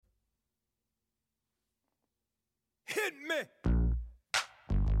Hit me.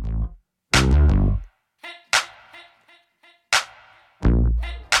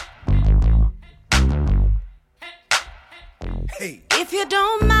 Hey. If you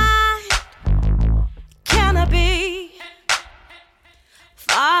don't mind, can I be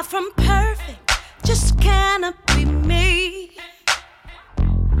far from perfect? Just can I be me?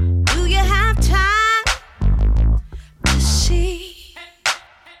 Do you have time to see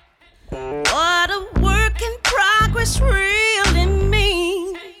what a work in progress really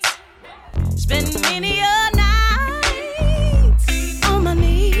means? Spend many a night on my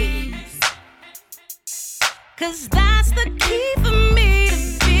knees, 'cause that's the key for me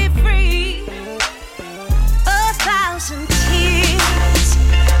to be free. 1,000 tears,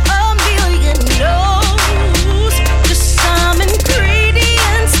 a million no's, just some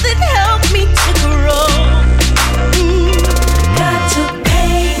ingredients that help me to grow. Got to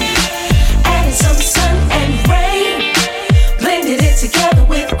pay, added some sun and rain, blended it together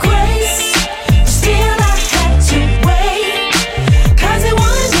with grace. Still I had to wait, 'cause it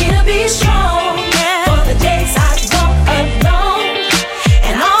wanted me to be strong for the days I walk alone,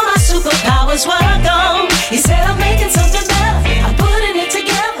 and all my superpowers were gone. He said I'm making something better, I'm putting it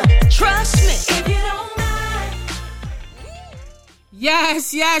together. Trust me if you don't mind.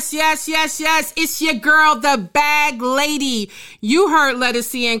 Yes. It's your girl, the Bag Lady. You heard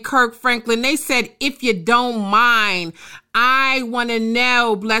Lettucey and Kirk Franklin. They said, if you don't mind. I want to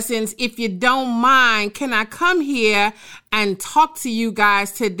know, blessings, if you don't mind, can I come here and talk to you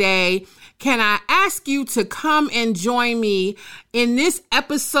guys today? Can I ask you to come and join me in this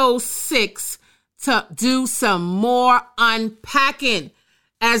episode 6 to do some more unpacking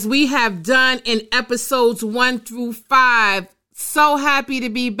as we have done in episodes 1 through 5. So happy to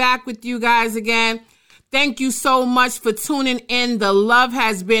be back with you guys again. Thank you so much for tuning in. The love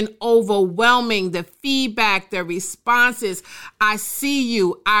has been overwhelming. The feedback, the responses. I see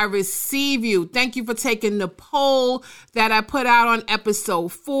you. I receive you. Thank you for taking the poll that I put out on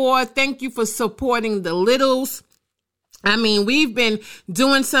episode 4. Thank you for supporting the littles. I mean, we've been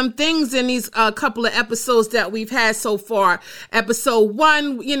doing some things in these couple of episodes that we've had so far. Episode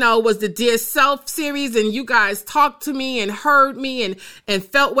 1, was the Dear Self series, and you guys talked to me and heard me and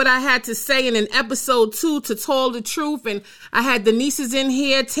felt what I had to say. And in episode 2, To Tell the Truth, and I had the nieces in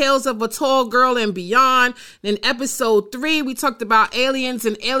here, Tales of a Tall Girl and Beyond. And in episode 3, we talked about aliens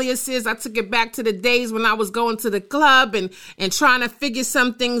and aliases. I took it back to the days when I was going to the club and trying to figure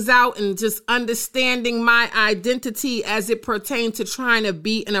some things out and just understanding my identity as it pertained to trying to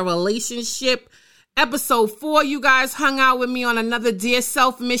be in a relationship. Episode 4, you guys hung out with me on another Dear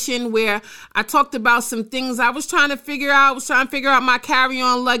Self mission where I talked about some things I was trying to figure out. I was trying to figure out my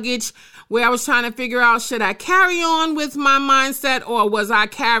carry-on luggage, where I was trying to figure out, should I carry on with my mindset, or was I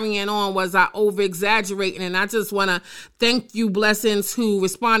carrying on? Was I over-exaggerating? And I just want to thank you, blessings, who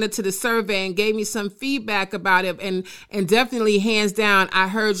responded to the survey and gave me some feedback about it. And definitely, hands down, I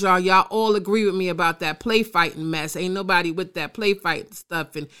heard y'all all agree with me about that play fighting mess. Ain't nobody with that play fighting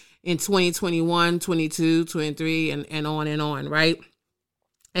stuff in 2021, 22, 23, and on, right?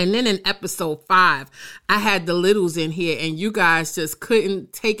 And then in episode 5, I had the littles in here, and you guys just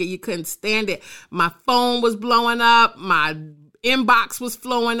couldn't take it. You couldn't stand it. My phone was blowing up. My inbox was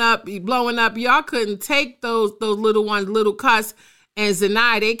blowing up. Y'all couldn't take those little ones, Little Cuss and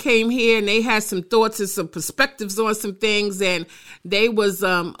Zanai. They came here and they had some thoughts and some perspectives on some things, and they was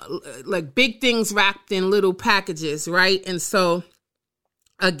like big things wrapped in little packages, right? And so,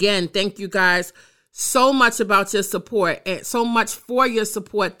 again, thank you guys so much about your support and so much for your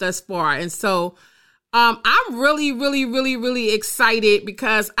support thus far. And so I'm really excited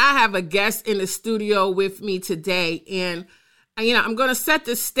because I have a guest in the studio with me today. And, I'm going to set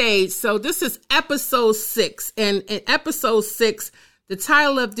the stage. So this is episode 6. And in episode 6, the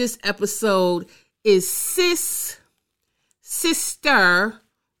title of this episode is Sister,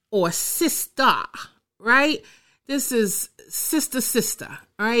 or Sister, right? This is sister,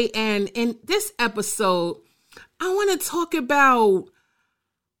 right? And in this episode, I want to talk about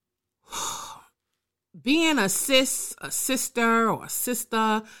being a sister, or a sister.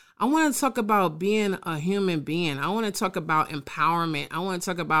 I want to talk about being a human being. I want to talk about empowerment. I want to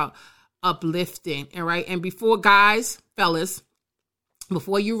talk about uplifting, all right? And before, guys, fellas,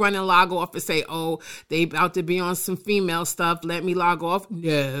 before you run and log off and say, oh, they about to be on some female stuff, let me log off.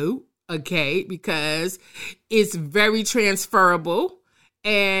 No. Okay, because it's very transferable,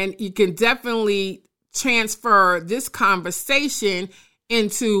 and you can definitely transfer this conversation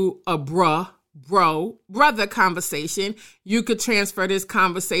into a brother conversation. You could transfer this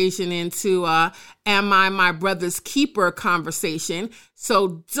conversation into am I my brother's keeper conversation.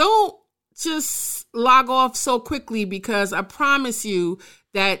 So don't just log off so quickly, because I promise you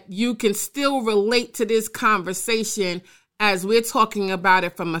that you can still relate to this conversation as we're talking about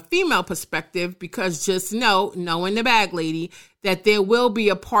it from a female perspective, because just knowing the bag lady, that there will be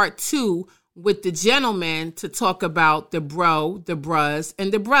a part 2 with the gentleman to talk about the bro, the brus,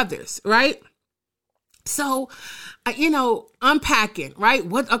 and the brothers, right? So, unpacking, right?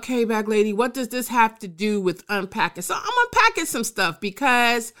 Okay, bag lady, what does this have to do with unpacking? So I'm unpacking some stuff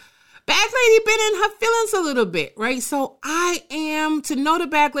because bag lady been in her feelings a little bit, right? So to know the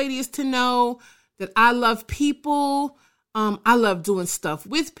bag lady is to know that I love people. I love doing stuff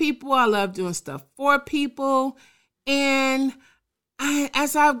with people. I love doing stuff for people. And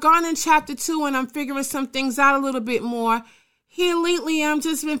as I've gone in chapter 2 and I'm figuring some things out a little bit more, here lately I'm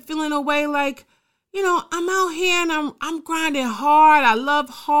just been feeling a way like, I'm out here and I'm grinding hard. I love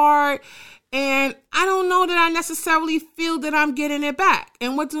hard. And I don't know that I necessarily feel that I'm getting it back.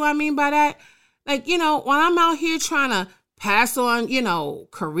 And what do I mean by that? Like, when I'm out here trying to pass on,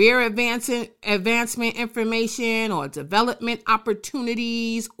 career advancement information or development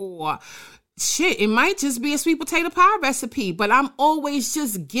opportunities, or shit, it might just be a sweet potato pie recipe, but I'm always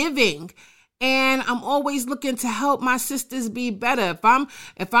just giving. And I'm always looking to help my sisters be better.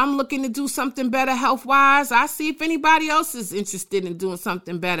 If I'm looking to do something better health-wise, I see if anybody else is interested in doing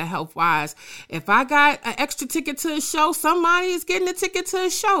something better health-wise. If I got an extra ticket to a show, somebody is getting a ticket to a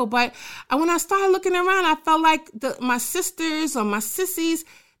show. But when I started looking around, I felt like my sisters or my sissies,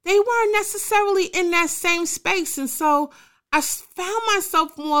 they weren't necessarily in that same space. And so I found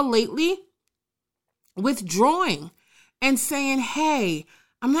myself more lately withdrawing and saying, hey,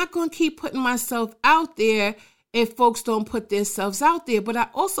 I'm not going to keep putting myself out there if folks don't put themselves out there. But I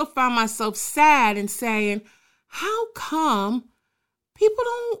also found myself sad and saying, how come people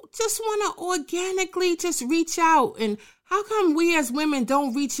don't just want to organically just reach out? And how come we as women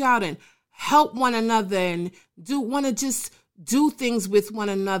don't reach out and help one another and want to just do things with one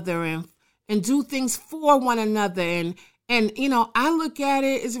another and do things for one another? And I look at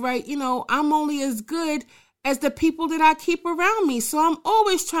it as, right, I'm only as good as the people that I keep around me. So I'm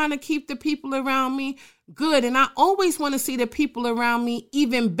always trying to keep the people around me good. And I always want to see the people around me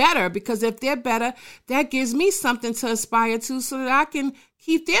even better, because if they're better, that gives me something to aspire to so that I can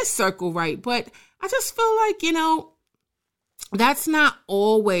keep their circle right. But I just feel like, that's not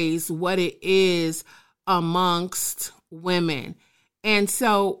always what it is amongst women. And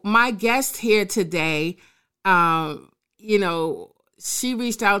so my guest here today, she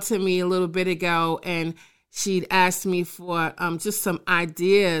reached out to me a little bit ago, and she'd asked me for just some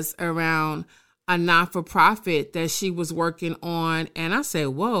ideas around a not-for-profit that she was working on. And I said,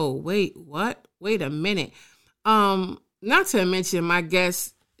 whoa, wait, what? Wait a minute. Not to mention my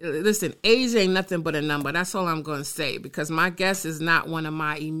guest, listen, age ain't nothing but a number. That's all I'm going to say, because my guest is not one of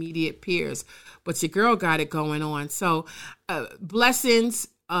my immediate peers, but your girl got it going on. So blessings,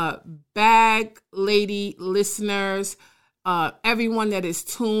 bag lady listeners, everyone that is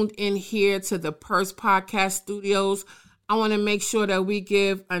tuned in here to the Purse Podcast Studios. I want to make sure that we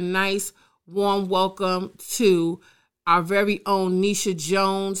give a nice warm welcome to our very own Nisha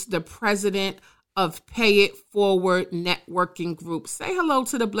Jones, the president of Pay It Forward Networking Group. Say hello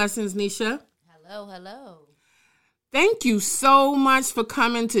to the blessings, Nisha. Hello. Thank you so much for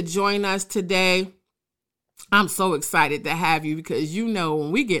coming to join us today. I'm so excited to have you, because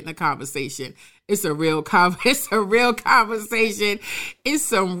when we get in a conversation, it's a real conversation. It's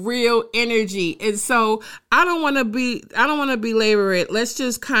some real energy. And so I don't want to belabor it. Let's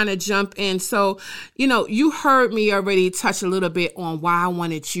just kind of jump in. So, you heard me already touch a little bit on why I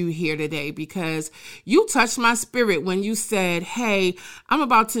wanted you here today, because you touched my spirit when you said, hey, I'm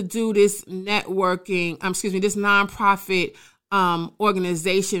about to do this this nonprofit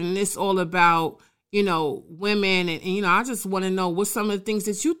organization, and it's all about women. And I just want to know what some of the things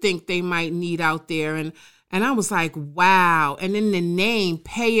that you think they might need out there. And I was like, wow. And then the name,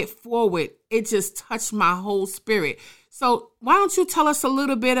 Pay It Forward, it just touched my whole spirit. So why don't you tell us a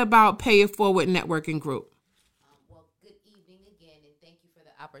little bit about Pay It Forward Networking Group? Well, good evening again, and thank you for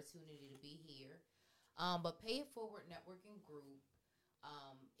the opportunity to be here. But Pay It Forward Networking Group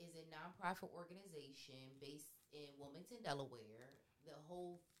is a nonprofit organization based in Wilmington, Delaware. The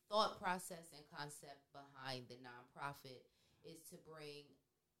whole thought process and concept behind the nonprofit is to bring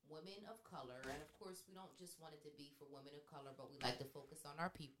women of color, and of course we don't just want it to be for women of color, but we like to focus on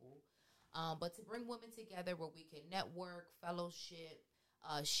our people, but to bring women together where we can network, fellowship,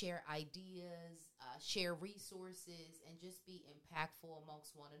 share ideas, share resources, and just be impactful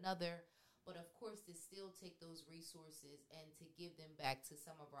amongst one another. But of course, to still take those resources and to give them back to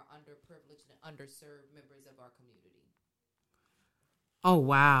some of our underprivileged and underserved members of our community. Oh,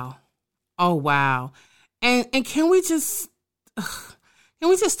 wow. Oh, wow. And can we just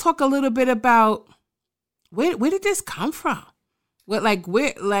talk a little bit about where did this come from? What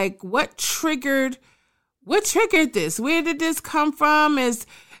triggered this? Where did this come from?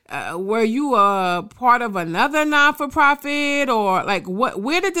 Were you a part of another non-for-profit, or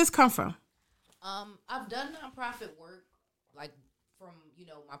where did this come from? I've done nonprofit work, like from,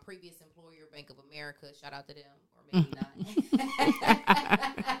 my previous employer, Bank of America. Shout out to them, or maybe not.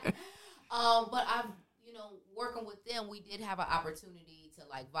 But I've, working with them, we did have an opportunity to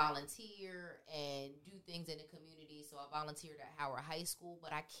volunteer and do things in the community. So I volunteered at Howard High School,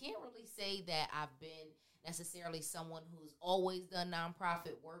 but I can't really say that I've been necessarily someone who's always done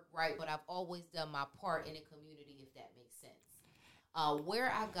nonprofit work, right? But I've always done my part in the community, if that makes sense.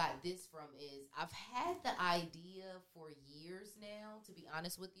 Where I got this from is I've had the idea for years now, to be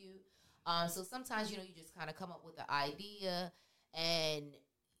honest with you. So sometimes, you just kind of come up with the idea, and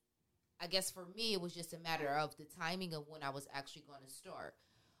I guess for me, it was just a matter of the timing of when I was actually going to start.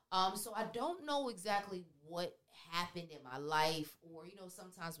 So I don't know exactly what happened in my life, or,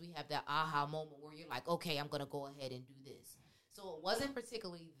 sometimes we have that aha moment where you're like, okay, I'm going to go ahead and do this. So it wasn't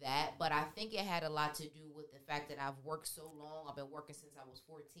particularly that, but I think it had a lot to do with the fact that I've worked so long. I've been working since I was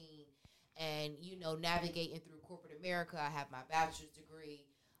 14, and, navigating through corporate America. I have my bachelor's degree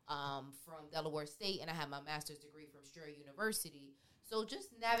from Delaware State, and I have my master's degree from Strayer University. So just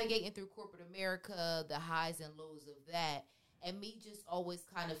navigating through corporate America, the highs and lows of that, and me just always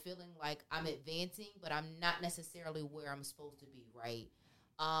kind of feeling like I'm advancing, but I'm not necessarily where I'm supposed to be, right?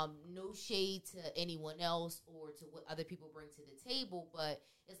 No shade to anyone else or to what other people bring to the table, but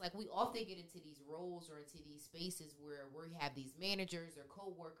it's like we often get into these roles or into these spaces where we have these managers or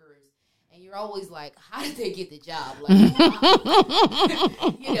coworkers, and you're always like, how did they get the job? Who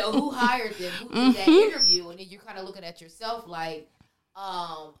hired them? Who did that interview? And then you're kind of looking at yourself like,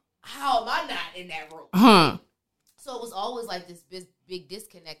 how am I not in that role? So it was always like this big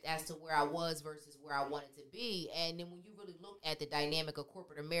disconnect as to where I was versus where I wanted to be. And then when you really look at the dynamic of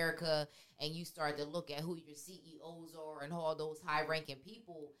corporate America and you start to look at who your CEOs are and all those high-ranking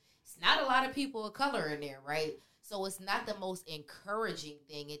people, it's not a lot of people of color in there, right? So it's not the most encouraging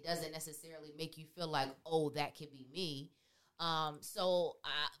thing. It doesn't necessarily make you feel like, oh, that could be me.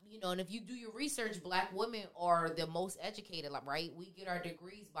 And if you do your research, Black women are the most educated, right? We get our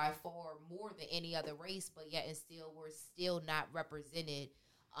degrees by far more than any other race, but yet and still, we're still not represented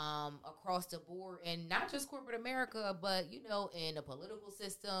across the board, and not just corporate America, but, in the political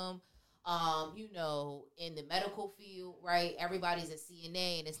system, in the medical field, right? Everybody's a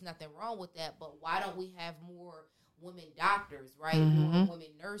CNA, and it's nothing wrong with that, but why don't we have more women doctors, right? More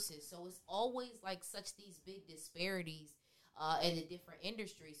women nurses? So it's always like such these big disparities in the different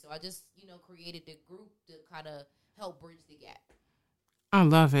industries. So I just, created the group to kind of help bridge the gap. I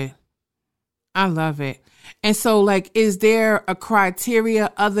love it. And so, is there a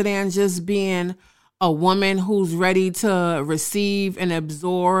criteria other than just being a woman who's ready to receive and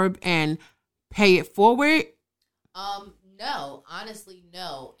absorb and pay it forward? No, honestly,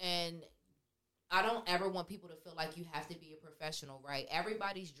 no. And I don't ever want people to feel like you have to be a professional, right?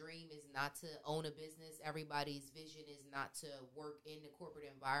 Everybody's dream is not to own a business. Everybody's vision is not to work in the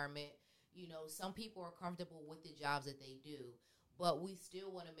corporate environment. Some people are comfortable with the jobs that they do, but we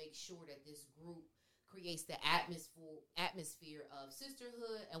still want to make sure that this group creates the atmosphere of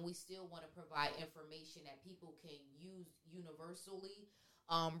sisterhood, and we still want to provide information that people can use universally,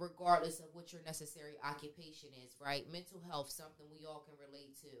 regardless of what your necessary occupation is, right? Mental health, something we all can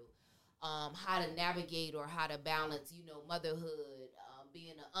relate to. How to navigate or how to balance, motherhood,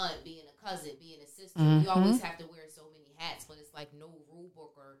 being an aunt, being a cousin, being a sister. We always have to wear so many hats, but it's like no rule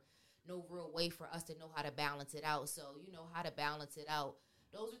book or no real way for us to know how to balance it out. So, how to balance it out.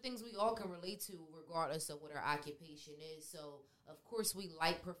 Those are things we all can relate to regardless of what our occupation is. So, of course, we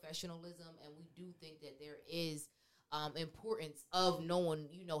like professionalism, and we do think that there is importance of knowing,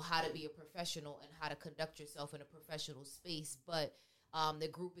 how to be a professional and how to conduct yourself in a professional space. But the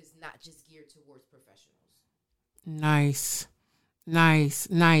group is not just geared towards professionals. Nice.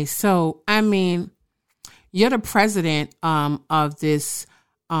 So, you're the president of this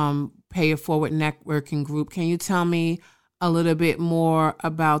Pay It Forward networking group. Can you tell me a little bit more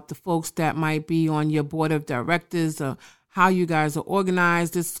about the folks that might be on your board of directors, or how you guys are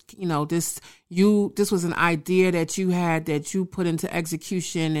organized? This was an idea that you had that you put into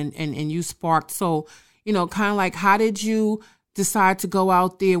execution and you sparked. So, kind of like, how did you decide to go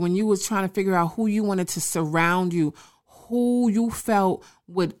out there when you was trying to figure out who you wanted to surround you, who you felt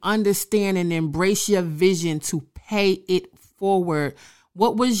would understand and embrace your vision to pay it forward?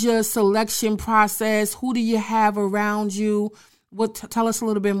 What was your selection process? Who do you have around you? Tell us a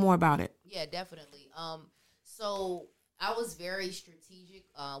little bit more about it. Yeah, definitely. So I was very strategic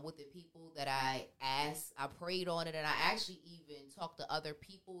with the people that I asked. I prayed on it, and I actually even talked to other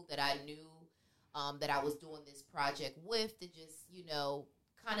people that I knew that I was doing this project with to just,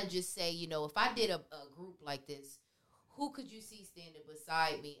 kind of just say, if I did a group like this, who could you see standing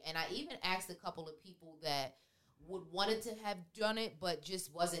beside me? And I even asked a couple of people that would wanted to have done it, but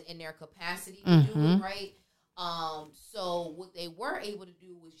just wasn't in their capacity to do it, right? So what they were able to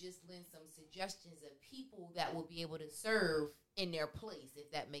do was just lend some suggestions of people that would be able to serve in their place,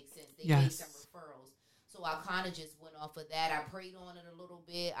 if that makes sense. They gave some referrals. So I kind of just went off of that. I prayed on it a little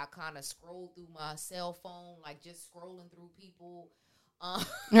bit. I kind of scrolled through my cell phone, like just scrolling through people.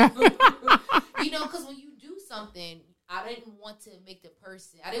 Because when you do something, I didn't want to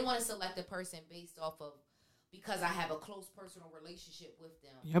select a person based off of because I have a close personal relationship with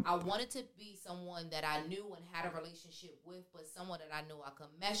them. Yep. I wanted to be someone that I knew and had a relationship with, but someone that I knew I could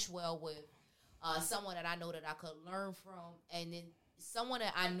mesh well with, someone that I know that I could learn from, and then someone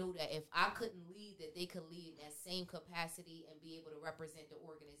that I knew that if I couldn't lead, that they could lead in that same capacity and be able to represent the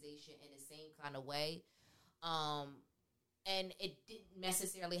organization in the same kind of way. And it didn't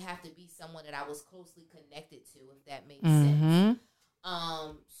necessarily have to be someone that I was closely connected to, if that makes sense.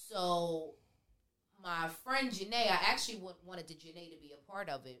 So my friend Janae, I actually wanted Janae to be a part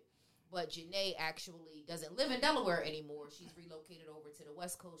of it, but Janae actually doesn't live in Delaware anymore. She's relocated over to the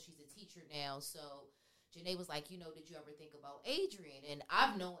West Coast. She's a teacher now. So Janae was like, did you ever think about Adrian? And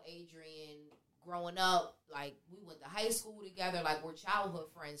I've known Adrian growing up. Like, we went to high school together. Like, we're childhood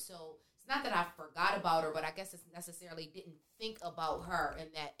friends. So it's not that I forgot about her, but I guess it's necessarily didn't think about her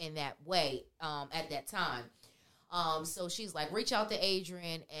in that way at that time. So she's like, reach out to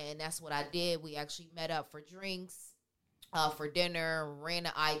Adrian, and that's what I did. We actually met up for drinks, for dinner, ran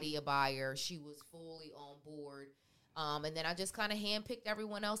an idea by her. She was fully on board. And then I just kind of handpicked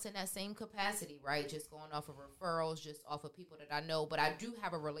everyone else in that same capacity, right? Just going off of referrals, just off of people that I know. But I do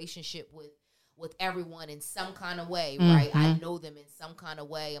have a relationship with everyone in some kind of way, right? I know them in some kind of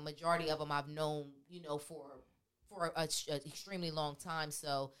way. A majority of them I've known, for an extremely long time.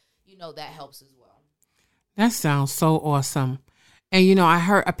 So, that helps as well. That sounds so awesome. And,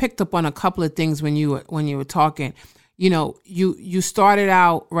 I picked up on a couple of things when you were talking. You started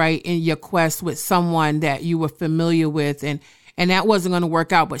out right in your quest with someone that you were familiar with, and that wasn't going to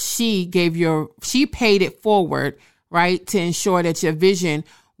work out, but she paid it forward, right, to ensure that your vision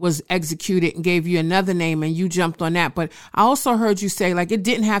was executed and gave you another name, and you jumped on that. But I also heard you say, like, it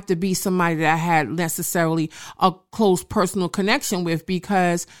didn't have to be somebody that I had necessarily a close personal connection with,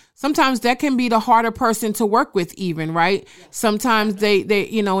 because sometimes that can be the harder person to work with even, right? Yeah. Sometimes they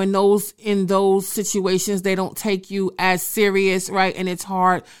in those situations, they don't take you as serious, right? And it's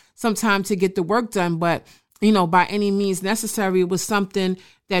hard sometimes to get the work done, but by any means necessary, it was something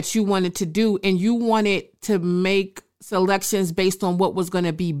that you wanted to do, and you wanted to make selections based on what was going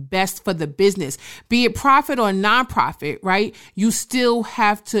to be best for the business, be it profit or nonprofit, right? You still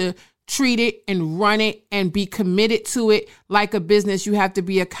have to treat it and run it and be committed to it like a business. You have to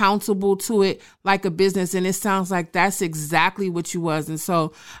be accountable to it like a business. And it sounds like that's exactly what you was. And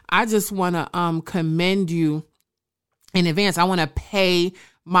so I just want to commend you in advance. I want to pay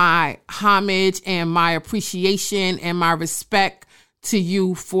my homage and my appreciation and my respect to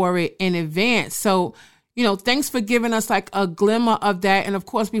you for it in advance. So thanks for giving us like a glimmer of that. And of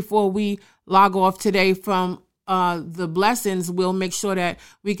course, before we log off today from the blessings, we'll make sure that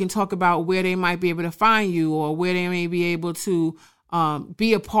we can talk about where they might be able to find you, or where they may be able to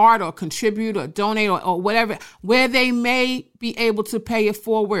be a part or contribute or donate or whatever, where they may be able to pay it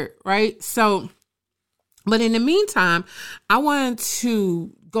forward, right? So, but in the meantime, I wanted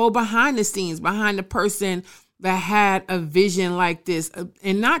to go behind the scenes, behind the person that had a vision like this,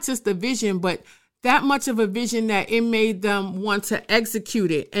 and not just a vision, but that much of a vision that it made them want to execute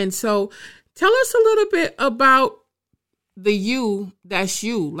it. And so tell us a little bit about the you that's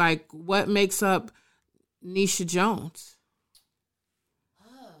you, like what makes up Nisha Jones?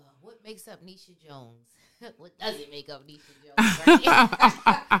 What makes up Nisha Jones? What doesn't make up Nisha Jones,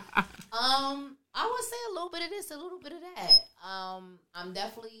 right? I would say a little bit of this, a little bit of that. I'm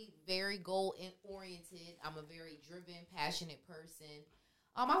definitely very goal oriented. I'm a very driven, passionate person.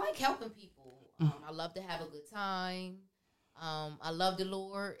 I like helping people. I love to have a good time. I love the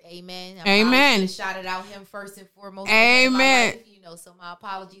Lord. Amen. Amen. Shout it out him first and foremost. Amen. So my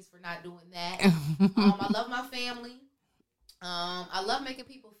apologies for not doing that. I love my family. I love making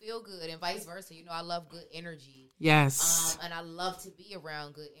people feel good and vice versa. I love good energy. Yes. And I love to be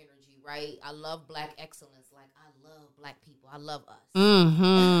around good energy, right? I love Black excellence. Like, I love Black people. I love us.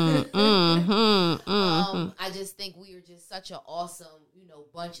 I just think we are just such an awesome,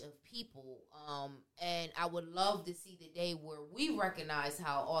 bunch of people. And I would love to see the day where we recognize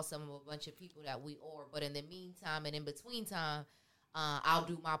how awesome of a bunch of people that we are. But in the meantime and in between time, I'll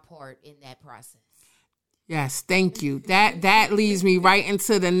do my part in that process. Yes, thank you. That leads me right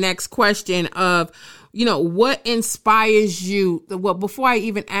into the next question of, what inspires you? Well, before I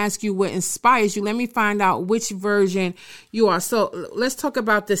even ask you what inspires you, let me find out which version you are. So let's talk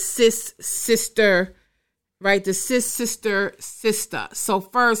about the cis sister, right? The cis sister. So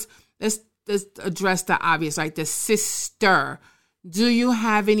first, let's address the obvious, right? The sister. Do you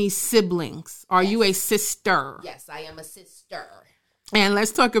have any siblings? Are you a sister? Yes, I am a sister. And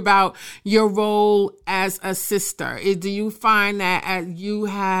let's talk about your role as a sister. Do you find that as you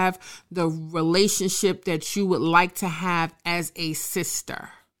have the relationship that you would like to have as a sister?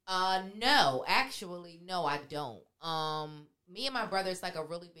 No, actually, no, I don't. Me and my brother, it's like a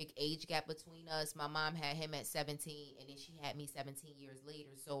really big age gap between us. My mom had him at 17, and then she had me 17 years later.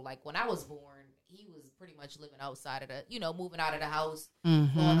 So, like, when I was born, he was pretty much living outside of the, moving out of the house,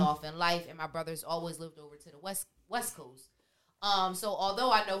 going off in life. And my brother's always lived over to the West Coast. So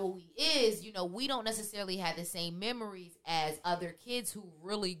although I know who he is, we don't necessarily have the same memories as other kids who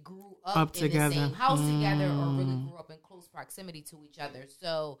really grew up in together. the same house together or really grew up in close proximity to each other.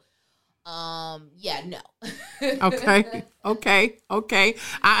 So, yeah, no. Okay.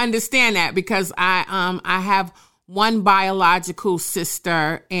 I understand that because I have one biological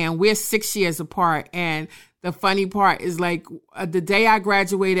sister and we're 6 years apart. And the funny part is like the day I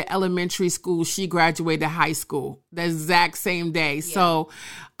graduated elementary school, she graduated high school the exact same day. Yeah. So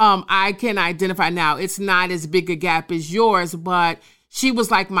I can identify now. It's not as big a gap as yours, but she was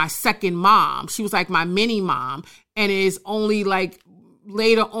like my second mom. She was like my mini mom. And it is only like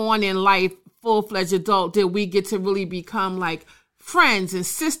later on in life, full-fledged adult, did we get to really become like friends and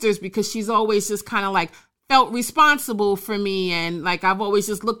sisters because she's always just kind of like felt responsible for me, and like I've always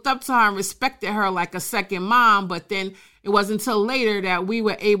just looked up to her and respected her like a second mom. But then it wasn't until later that we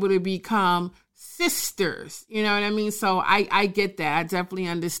were able to become sisters. You know what I mean? So I get that. I definitely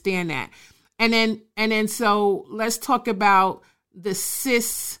understand that. And then so let's talk about the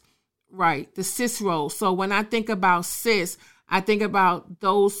cis, right? The cis role. So when I think about cis, I think about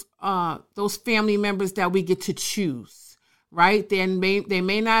those family members that we get to choose. Right? They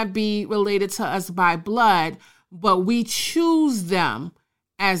may not be related to us by blood, but we choose them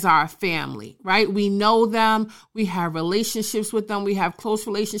as our family, right? We know them. We have relationships with them. We have close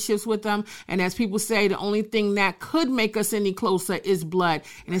relationships with them. And as people say, the only thing that could make us any closer is blood.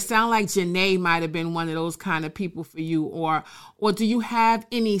 And it sounds like Janae might have been one of those kind of people for you. Or do you have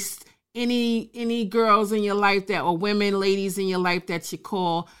any girls in your life or women, ladies in your life that you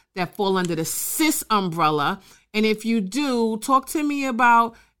call that fall under the cis umbrella? And if you do, talk to me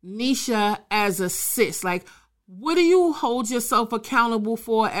about Nisha as a cis. Like, what do you hold yourself accountable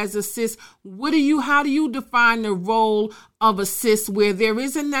for as a cis? How do you define the role of a cis where there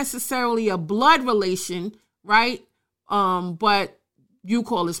isn't necessarily a blood relation, right? But you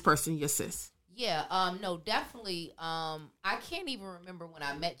call this person your sis. Yeah, no, definitely. I can't even remember when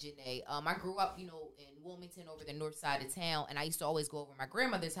I met Janae. I grew up, in Wilmington over the north side of town, and I used to always go over to my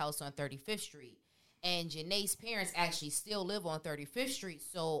grandmother's house on 35th Street. And Janae's parents actually still live on 35th Street.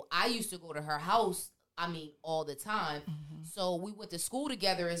 So I used to go to her house, all the time. Mm-hmm. So we went to school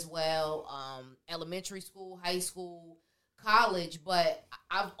together as well, elementary school, high school, college. But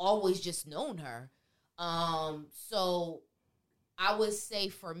I've always just known her. So I would say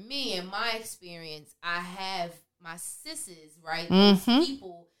for me, in my experience, I have my sisters, right? Those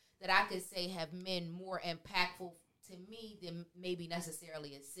people that I could say have been more impactful to me than maybe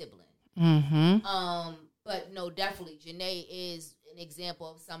necessarily a sibling. But no, definitely Janae is an example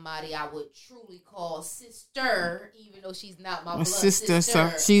of somebody I would truly call sister, even though she's not my blood sister.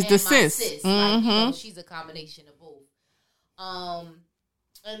 So she's the sis. Like, she's a combination of both.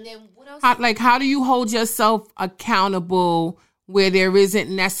 And then what else? How do you hold yourself accountable where there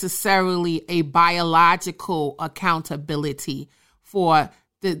isn't necessarily a biological accountability for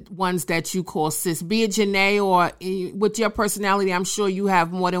the ones that you call sis, be it Janae or with your personality? I'm sure you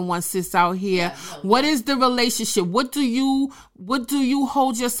have more than one sis out here. Yeah, no. What is the relationship? What do you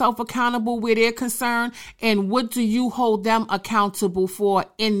hold yourself accountable where they're concerned, and what do you hold them accountable for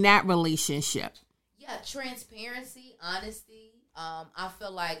in that relationship? Yeah, transparency, honesty. I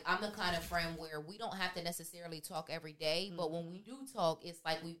feel like I'm the kind of friend where we don't have to necessarily talk every day, but when we do talk, it's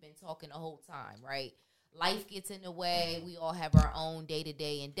like we've been talking the whole time, right? Life gets in the way. We all have our own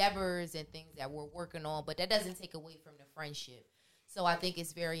day-to-day endeavors and things that we're working on, but that doesn't take away from the friendship. So I think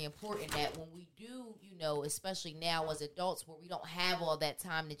it's very important that when we do, especially now as adults where we don't have all that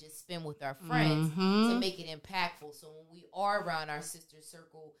time to just spend with our friends, to make it impactful. So when we are around our sister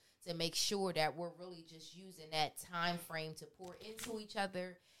circle, to make sure that we're really just using that time frame to pour into each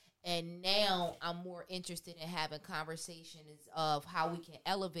other. And now I'm more interested in having conversations of how we can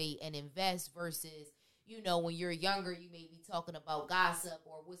elevate and invest versus, when you're younger, you may be talking about gossip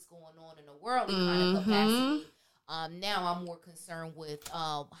or what's going on in a worldly kind of capacity. Now I'm more concerned with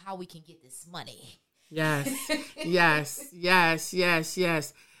how we can get this money. Yes.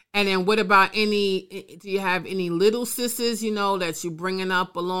 And then what about do you have any little sisters, that you're bringing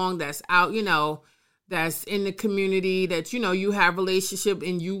up along that's out, that's in the community that, you have relationship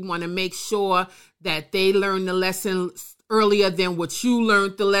and you want to make sure that they learn the lesson earlier than what you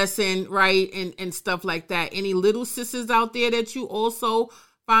learned the lesson, right? And stuff like that. Any little sisters out there that you also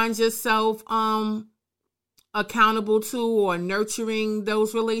find yourself accountable to or nurturing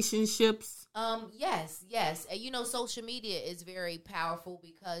those relationships? Yes. And social media is very powerful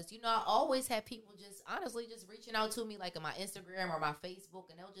because, I always have people just reaching out to me like on my Instagram or my Facebook,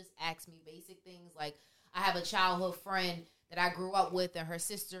 and they'll just ask me basic things. Like I have a childhood friend that I grew up with, and her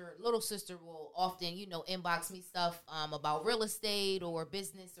little sister will often, inbox me stuff about real estate or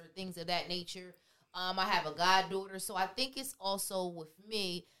business or things of that nature. I have a goddaughter. So I think it's also with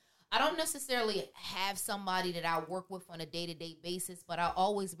me, I don't necessarily have somebody that I work with on a day-to-day basis, but I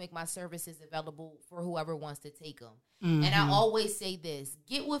always make my services available for whoever wants to take them. And I always say this,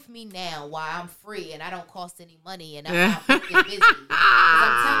 get with me now while I'm free and I don't cost any money and I'm not freaking busy. Because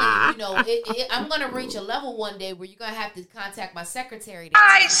I'm telling you, I'm going to reach a level one day where you're going to have to contact my secretary.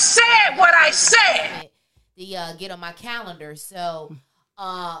 I said what I said. To get on my calendar. So...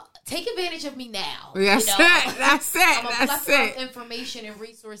 take advantage of me now. That's it. I'm a plethora of information and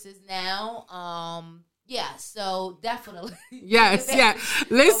resources now. So definitely. Yes.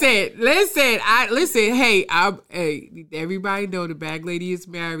 Listen. Hey, everybody know the bag lady is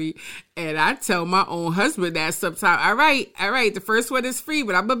married, and I tell my own husband that sometimes. All right. The first one is free,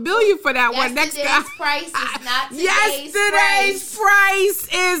 but I'm gonna bill you for that one next time. Price is not today's Yesterday's price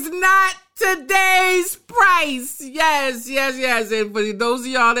is not today's price. Yes. And for those of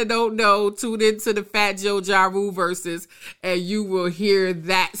y'all that don't know, tune into the Fat Joe Ja Rule verses and you will hear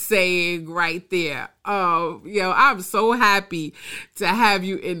that saying right there. I'm so happy to have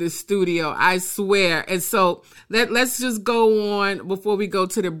you in the studio. I swear. And so let's just go on before we go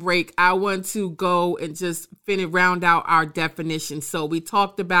to the break. I want to go and just round out our definition. So we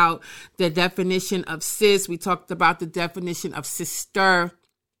talked about the definition of sis. We talked about the definition of sister.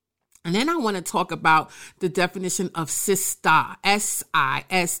 And then I want to talk about the definition of sister, S-I-S-T-A-H,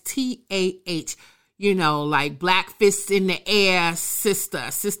 like black fists in the air, sister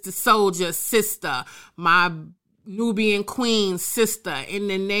soldier, sister, my Nubian queen, sister, in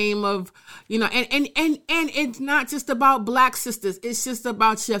the name of, and it's not just about black sisters. It's just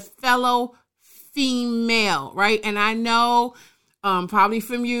about your fellow female, right? And I know probably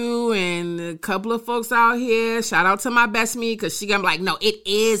from you and a couple of folks out here. Shout out to my best me because she gonna be like, no, it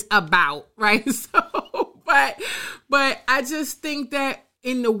is about, right? So, but I just think that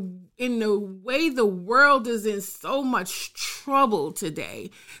in the way the world is in so much trouble today,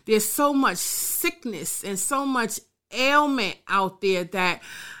 there's so much sickness and so much ailment out there that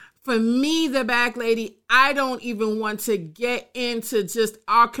for me, the bag lady, I don't even want to get into just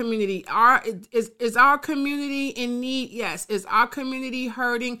our community. Is our community in need? Yes. Is our community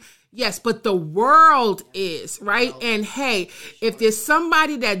hurting? Yes. But the world is, right? And hey, if there's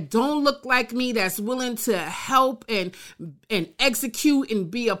somebody that don't look like me that's willing to help and execute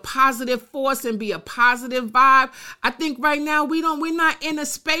and be a positive force and be a positive vibe, I think right now we're not in a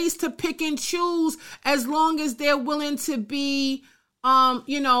space to pick and choose as long as they're willing to be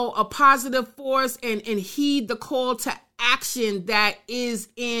a positive force and heed the call to action that is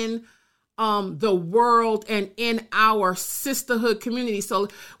in the world and in our sisterhood community. So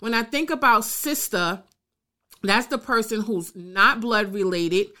when I think about sister, that's the person who's not blood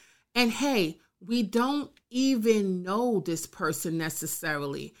related. And hey, we don't even know this person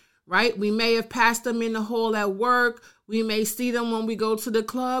necessarily, right? We may have passed them in the hall at work. We may see them when we go to the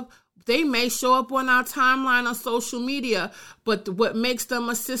club. They may show up on our timeline on social media, but what makes them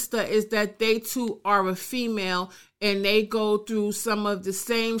a sister is that they too are a female and they go through some of the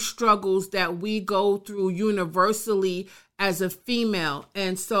same struggles that we go through universally as a female.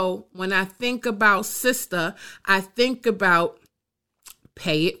 And so when I think about sister, I think about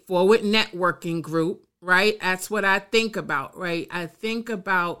Pay It Forward networking group, right? That's what I think about, right? I think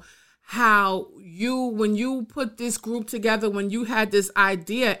about how when you put this group together, when you had this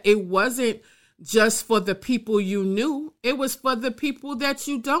idea, it wasn't just for the people you knew. It was for the people that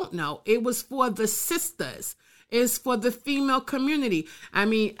you don't know. It was for the sisters. It's for the female community. I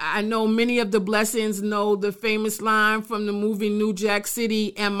mean, I know many of the blessings know the famous line from the movie New Jack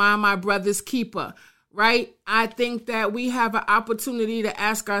City, "Am I my brother's keeper?" Right? I think that we have an opportunity to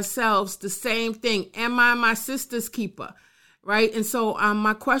ask ourselves the same thing. Am I my sister's keeper? Right? And so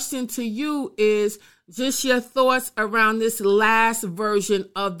my question to you is just your thoughts around this last version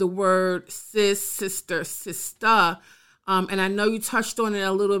of the word sis, sister, sister. And I know you touched on it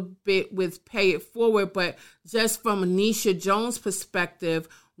a little bit with Pay It Forward, but just from Anisha Jones' perspective,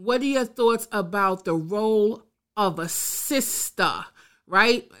 what are your thoughts about the role of a sister?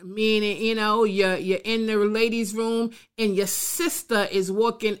 Right? Meaning, you're in the ladies' room and your sister is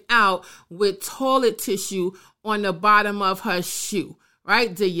walking out with toilet tissue on the bottom of her shoe.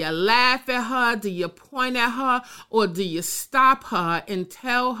 Right? Do you laugh at her? Do you point at her? Or do you stop her and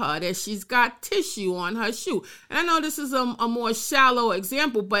tell her that she's got tissue on her shoe? And I know this is a more shallow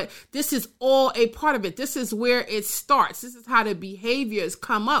example, but this is all a part of it. This is where it starts. This is how the behaviors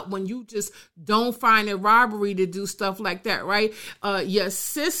come up when you just don't find a robbery to do stuff like that, right? Your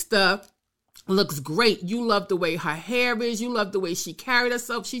sister looks great. You love the way her hair is. You love the way she carried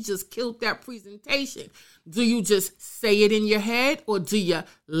herself. She just killed that presentation. Do you just say it in your head, or do you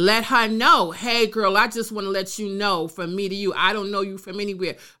let her know, hey, girl, I just want to let you know from me to you. I don't know you from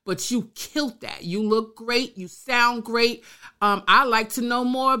anywhere, but you killed that. You look great. You sound great. I'd like to know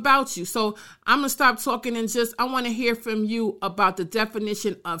more about you. So I'm going to stop talking and I want to hear from you about the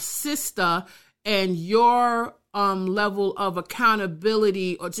definition of sister and your level of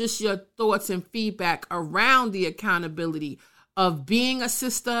accountability, or just your thoughts and feedback around the accountability of being a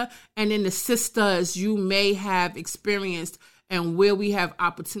sister, and then the sisters you may have experienced, and where we have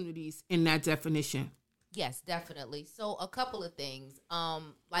opportunities in that definition. Yes, definitely. So a couple of things,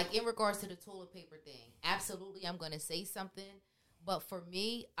 like in regards to the toilet paper thing, absolutely, I'm going to say something. But for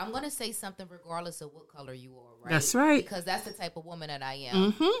me, I'm going to say something regardless of what color you are, right? That's right. Because that's the type of woman that I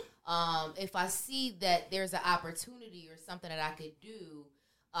am. Mm-hmm. If I see that there's an opportunity or something that I could do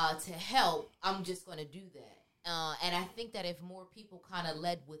to help, I'm just going to do that. And I think that if more people kind of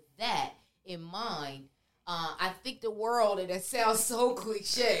led with that in mind, I think the world, and that sounds so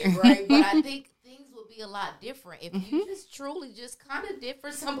cliche, right? But I think things would be a lot different if you just truly just kind of did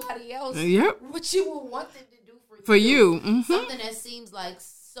for somebody else what you would want them to do for you. Mm-hmm. Something that seems like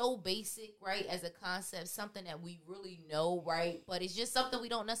so basic, right, as a concept, something that we really know, right? But it's just something we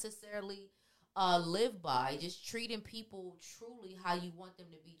don't necessarily live by, just treating people truly how you want them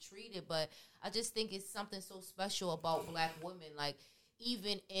to be treated. But I just think it's something so special about Black women, like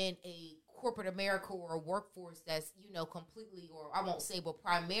even in a corporate America or a workforce that's, completely, or I won't say, but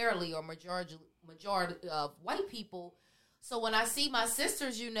primarily or majority of white people. So when I see my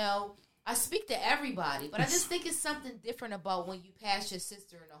sisters, I speak to everybody, but I just think it's something different about when you pass your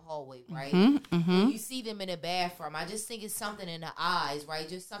sister in the hallway, right? When you see them in the bathroom, I just think it's something in the eyes, right?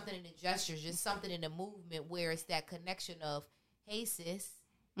 Just something in the gestures, just something in the movement where it's that connection of, hey, sis,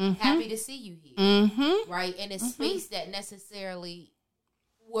 happy to see you here, right? In a space that necessarily,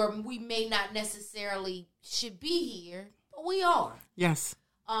 where we may not necessarily should be here, but we are. Yes.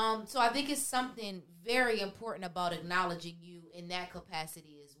 So I think it's something very important about acknowledging you in that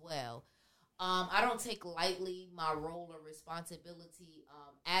capacity as well. I don't take lightly my role or responsibility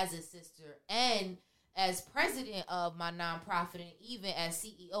as a sister and as president of my nonprofit, and even as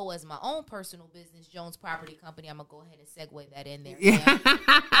CEO as my own personal business, Jones Property Company. I'm going to go ahead and segue that in there.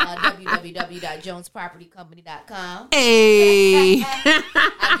 www.jonespropertycompany.com. Hey.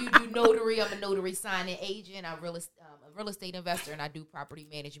 I do notary. I'm a notary signing agent. I'm a real estate investor, and I do property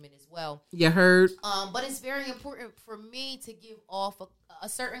management as well. You heard? But it's very important for me to give off a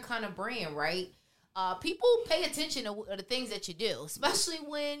certain kind of brand, right? People pay attention to the things that you do, especially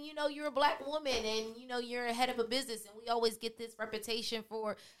when, you're a Black woman and, you're a head of a business, and we always get this reputation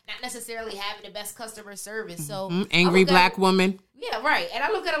for not necessarily having the best customer service. So angry Black woman. Yeah, right. And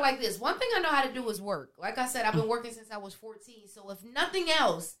I look at it like this. One thing I know how to do is work. Like I said, I've been working since I was 14. So if nothing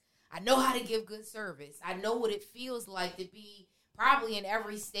else, I know how to give good service. I know what it feels like to be probably in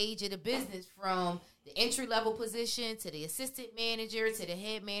every stage of the business, from the entry-level position to the assistant manager to the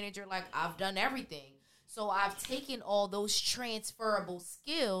head manager. Like, I've done everything. So I've taken all those transferable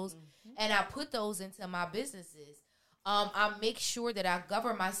skills and I put those into my businesses. I make sure that I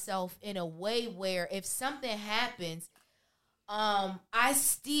govern myself in a way where if something happens, I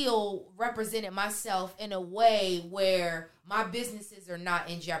still represented myself in a way where my businesses are not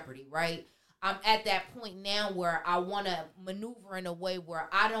in jeopardy, right? I'm at that point now where I want to maneuver in a way where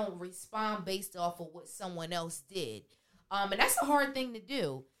I don't respond based off of what someone else did. And that's a hard thing to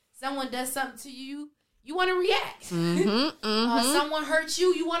do. Someone does something to you, you want to react. Someone hurts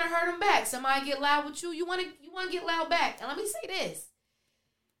you, you want to hurt them back. Somebody get loud with you, you want to get loud back. And let me say this.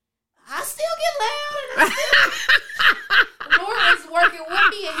 I still get loud, and the Lord is working with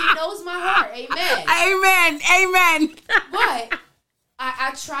me, and He knows my heart. Amen. But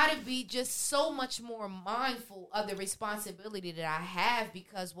I try to be just so much more mindful of the responsibility that I have,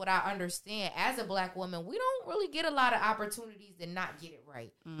 because what I understand as a Black woman, we don't really get a lot of opportunities to not get it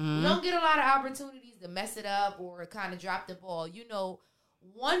right. We don't get a lot of opportunities to mess it up or kind of drop the ball. You know,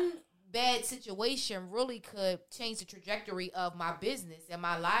 one bad situation really could change the trajectory of my business and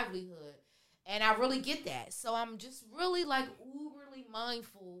my livelihood. And I really get that. So I'm just really like uberly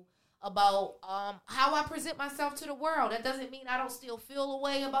mindful about how I present myself to the world. That doesn't mean I don't still feel a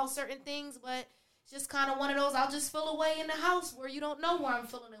way about certain things, but it's just kind of one of those, I'll just feel a way in the house where you don't know where I'm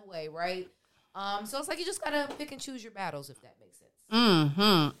feeling a way, right? So it's like you just got to pick and choose your battles, if that makes sense.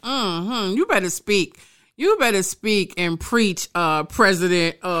 You better speak. You better speak and preach,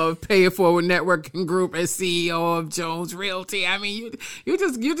 president of Pay It Forward Networking Group and CEO of Jones Realty. I mean, you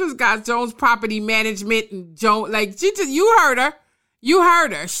just got Jones Property Management and Jones, like you heard her. You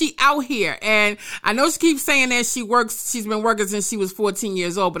heard her. She out here. And I know she keeps saying that she's been working since she was 14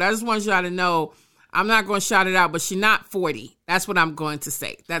 years old, but I just want y'all to know, I'm not going to shout it out, but she's not 40. That's what I'm going to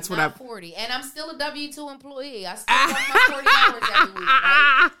say. That's what I'm 40. And I'm still a W-2 employee. I still work my 40 hours every week,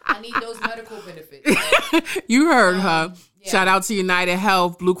 right? I need those medical benefits. Right? You heard her. Yeah. Shout out to United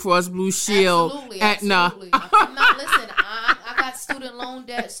Health, Blue Cross Blue Shield. Absolutely. I'm not, listen, I got student loan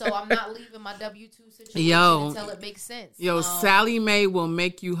debt, so I'm not leaving my W-2 situation until it makes sense. Sally Mae will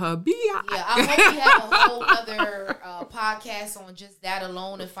make you her BI. Yeah, I hope we have a whole other podcast on just that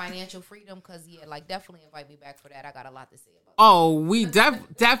alone and financial freedom, because, definitely invite me back for that. I got a lot to say about it. Oh, we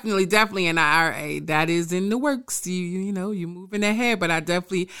definitely in the IRA. That is in the works. You know, you're moving ahead, but I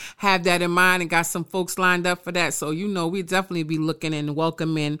definitely have that in mind and got some folks lined up for that. So, we definitely be looking and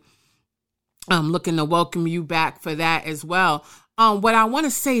welcoming. Looking to welcome you back for that as well. What I want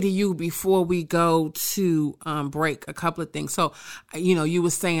to say to you before we go to break, a couple of things. So, you were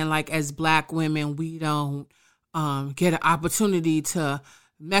saying, like, as Black women, we don't get an opportunity to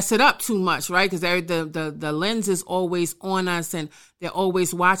mess it up too much, right? Because the lens is always on us and they're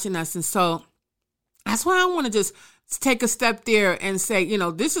always watching us. And so that's why I want to just take a step there and say,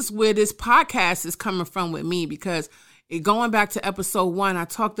 this is where this podcast is coming from with me, because going back to episode 1, I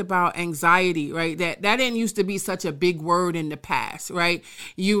talked about anxiety, right? That didn't used to be such a big word in the past, right?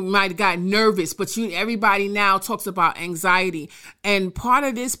 You might have got nervous, but everybody now talks about anxiety. And part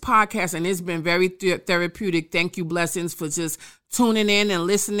of this podcast, and it's been very therapeutic. Thank you, Blessings, for just tuning in and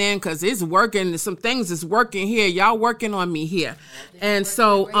listening, because it's working. Some things is working here. Y'all working on me here. And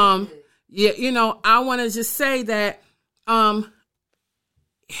so, I want to just say that,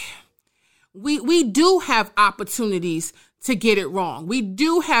 we do have opportunities to get it wrong. We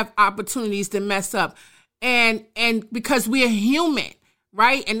do have opportunities to mess up. And because we're human,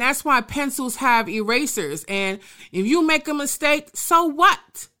 right? And that's why pencils have erasers. And if you make a mistake, so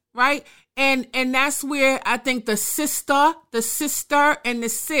what? Right? And that's where I think the sister and the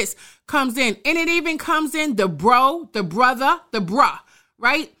sis comes in. And it even comes in the bro, the brother, the bruh,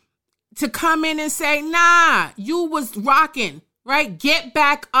 right? To come in and say, nah, you was rocking. Right? Get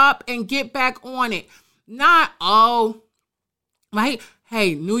back up and get back on it. Not, right?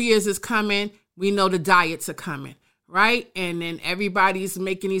 Hey, New Year's is coming. We know the diets are coming, right? And then everybody's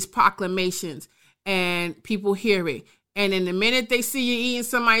making these proclamations and people hear it. And in the minute they see you eating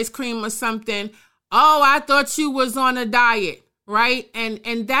some ice cream or something, I thought you was on a diet, right?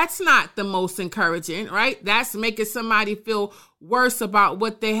 And that's not the most encouraging, right? That's making somebody feel worse about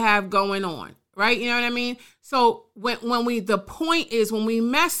what they have going on. Right? You know what I mean? So the point is when we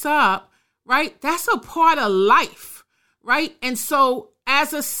mess up, right? That's a part of life, right? And so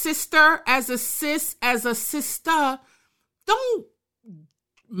as a sister, as a sis, as a sister, don't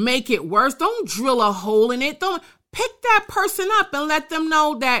make it worse. Don't drill a hole in it. Don't pick that person up and let them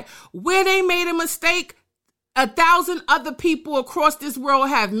know that where they made a mistake, 1,000 other people across this world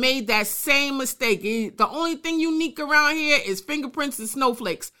have made that same mistake. The only thing unique around here is fingerprints and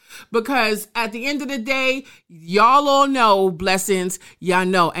snowflakes. Because at the end of the day, y'all all know, Blessings, y'all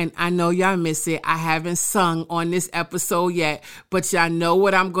know, and I know y'all miss it. I haven't sung on this episode yet, but y'all know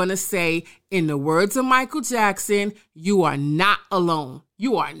what I'm going to say. In the words of Michael Jackson, you are not alone.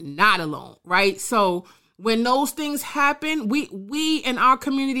 You are not alone, right? So when those things happen, we in our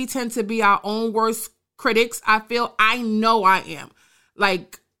community tend to be our own worst critics. I know I am.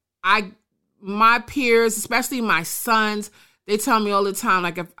 Like, my peers, especially my sons, they tell me all the time,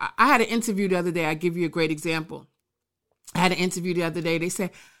 like, if I had an interview the other day, I give you a great example. I had an interview the other day. They said,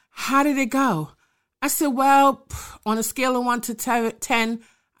 how did it go? I said, well, on a scale of 1 to 10,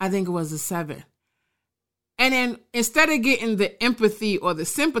 I think it was a 7. And then instead of getting the empathy or the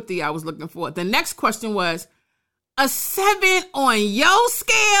sympathy I was looking for, the next question was, a 7 on your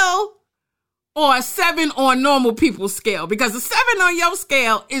scale or a 7 on normal people's scale? Because a 7 on your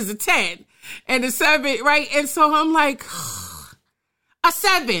scale is a 10 and a 7, right? And so I'm like, a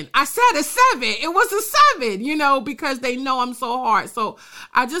 7. I said a 7. It was a 7, because they know I'm so hard. So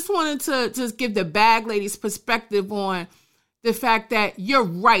I just wanted to just give the Bag Ladies perspective on the fact that you're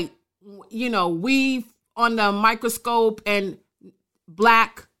right. We on the microscope and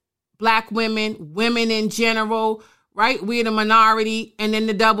black women in general, right? We're the minority and then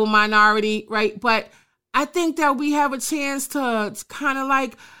the double minority, right? But I think that we have a chance to kind of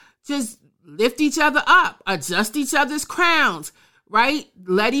like just lift each other up, adjust each other's crowns, right?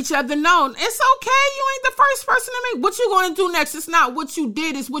 Let each other know it's okay. You ain't the first person to make. What you going to do next? It's not what you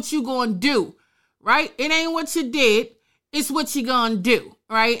did. It's what you going to do, right? It ain't what you did. It's what you going to do,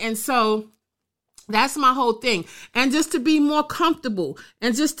 right? And so that's my whole thing. And just to be more comfortable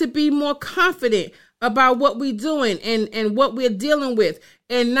and just to be more confident about what we're doing and what we're dealing with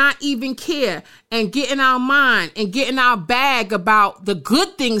and not even care and get in our mind and get in our bag about the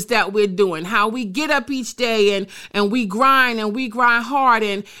good things that we're doing, how we get up each day and we grind hard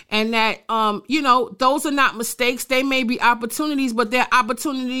and that, those are not mistakes. They may be opportunities, but they're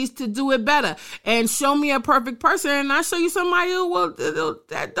opportunities to do it better. And show me a perfect person and I show you somebody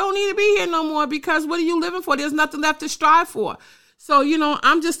that don't need to be here no more, because what are you living for? There's nothing left to strive for. So,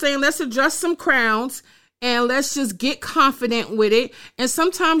 I'm just saying, let's adjust some crowns and let's just get confident with it. And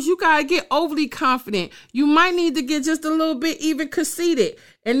sometimes you got to get overly confident. You might need to get just a little bit even conceited.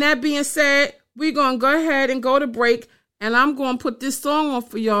 And that being said, we're going to go ahead and go to break. And I'm going to put this song on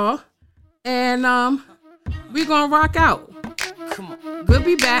for y'all. And we're going to rock out. Come on. We'll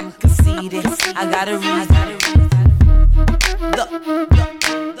be back. Conceited. I got to read.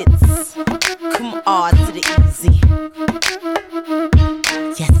 It's come on to the easy.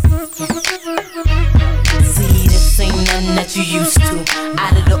 Yes. See, this ain't nothing that you used to.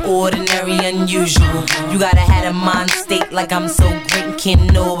 Out of the ordinary, unusual. You gotta have a mind state like I'm so great.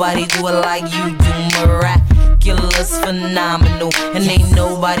 Can't nobody do it like you do. Miraculous, phenomenal. And ain't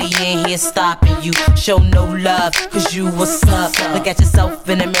nobody in here stopping you. Show no love, cause you what's up. Look at yourself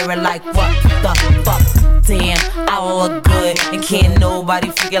in the mirror like, what the fuck? Damn, I look good, and can't nobody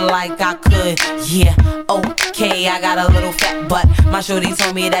figure like I could. Yeah, okay, I got a little fat butt. My shorty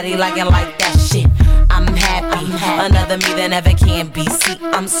told me that he liking like that shit. I'm happy, another me that never can be. See,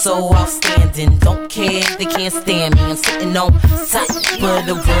 I'm so outstanding. Don't care if they can't stand me. I'm sitting on top of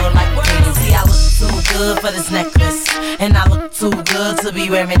the world like crazy. See, I look too good for this necklace, and I look too good to be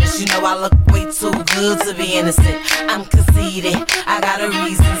wearing this. I look way too good to be innocent. I'm conceited, I got a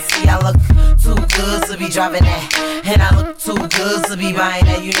reason. See, I look too good to be driving that, and I look too good to be buying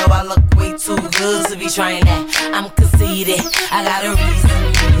that. I look way too good to be trying that. I'm conceited, I got a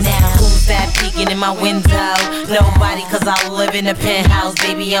reason. Now who's that peeking in my window? Nobody, cause I live in a penthouse.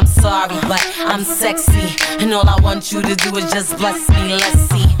 Baby, I'm sorry, but I'm sexy, and all I want you to do is just bless me. Let's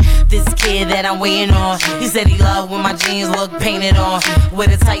see this kid that I'm waiting on. He said he loved when my jeans look painted on.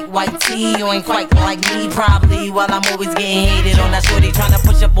 With a tight white tee, you ain't quite like me, probably. While I'm always getting hated on. That shorty tryna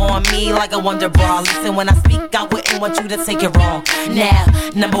push up on me like a wonder bra. Listen, when I speak, I wouldn't want you to take it wrong. Now,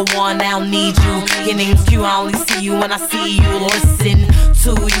 number one, I don't need you. Your name's Q, I only see you when I see you. Listen,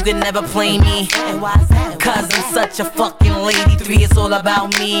 two, you can never play me. And why is that? Cause I'm such a fucking lady. 3, it's all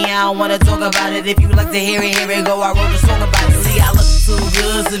about me. I don't wanna talk about it. If you like to hear it go. I wrote a song about it. See, I look too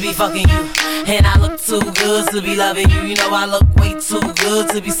good to be fucking you, and I look too good to be loving you. I look way too good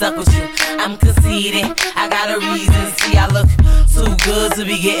to be stuck with you. I'm conceited, I got a reason. See, I look too good to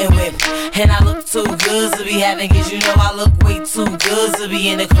be getting whipped, and I look too good to be having kids. I look way too good to be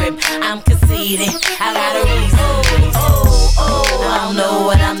in the crib. I'm conceited, I got a reason. I don't know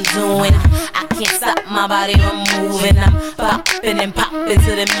what I'm doing. I can't stop my body from moving. I'm popping and popping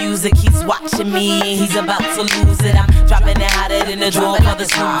to the music. He's watching me and he's about to lose it. I'm dropping it hotter than the drawer of the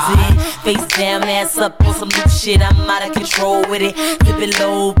snooze it. Face down, ass up on some new shit. I'm out of control with it. Dip it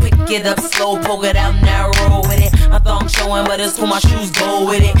low, pick it up slow, poke it out narrow with it. My thumb showing, but it's cool, my shoes go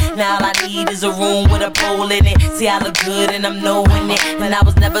with it. Now all I need is a room with a pole in it. See, I look good and I'm knowing it, and I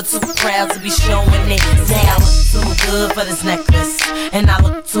was never too proud to be showing it. Say I look too good for this necklace, and I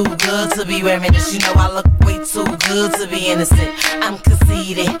look too good to be wearing this. I look way too good to be innocent. I'm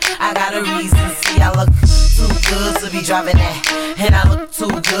conceited, I got a reason. See, I look too good to be driving that, and I look too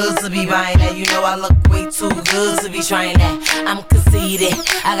good to be buying that. I look way too good to be trying that. I'm conceited,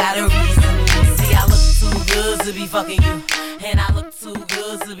 I got a reason. See, I look too good to be fucking you, and I look too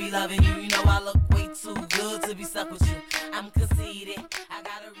good to to be loving you. You know I look way too good to be stuck with you. I'm conceited, I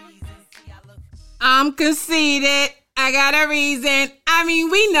got a reason. See, I'm conceited, I got a reason. I mean,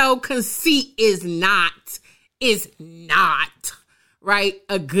 we know conceit is not, right,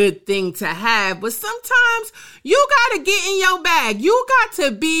 a good thing to have. But sometimes you got to get in your bag. You got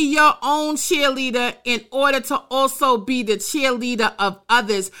to be your own cheerleader in order to also be the cheerleader of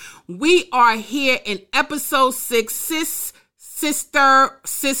others. We are here in episode 6, sister.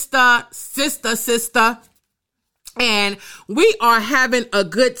 And we are having a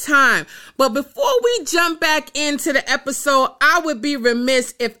good time. But before we jump back into the episode, I would be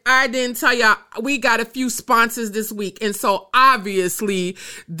remiss if I didn't tell y'all we got a few sponsors this week. And so obviously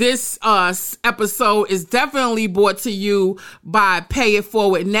this episode is definitely brought to you by Pay It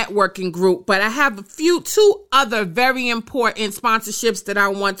Forward Networking Group. But I have two other very important sponsorships that I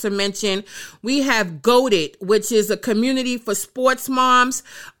want to mention. We have Goated, which is a community for sports moms.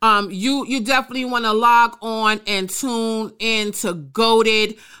 You definitely want to log on and tune in to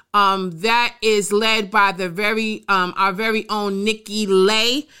Goated. That is led by our very own Nikki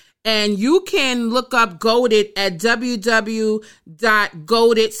Lay. And you can look up Goated at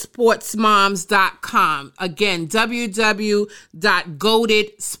www.goatedsportsmoms.com. Again,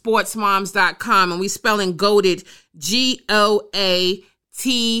 www.goatedsportsmoms.com. And we spelling Goated, Goated,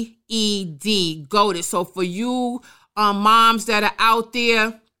 Goated. So for you moms that are out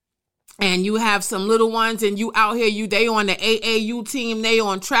there, and you have some little ones and you out here, they on the AAU team, they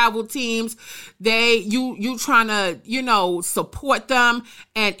on travel teams, you trying to, support them,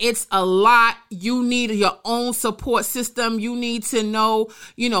 and it's a lot. You need your own support system. You need to know,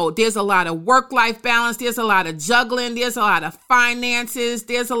 there's a lot of work-life balance. There's a lot of juggling. There's a lot of finances.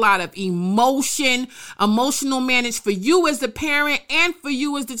 There's a lot of emotional manage for you as the parent and for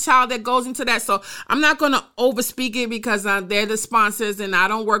you as the child that goes into that. So I'm not going to overspeak it because they're the sponsors and I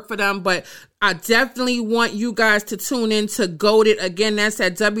don't work for them, but I definitely want you guys to tune in to Goated. Again, that's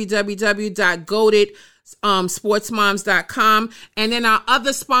at www.goatedsportsmoms.com. And then our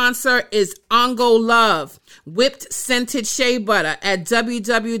other sponsor is Ongo Love, whipped scented shea butter at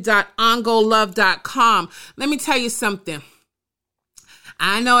www.ongolove.com. Let me tell you something.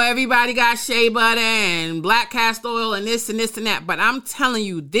 I know everybody got shea butter and black castor oil and this and this and that, but I'm telling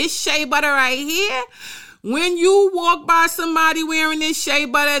you, this shea butter right here, when you walk by somebody wearing this shea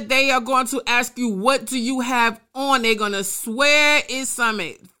butter, they are going to ask you, what do you have on? They're going to swear it's some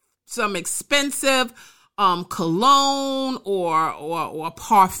expensive cologne or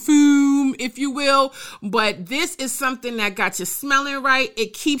parfum, if you will. But this is something that got you smelling right.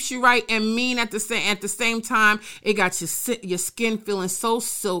 It keeps you right and mean at the same time. It got your skin feeling so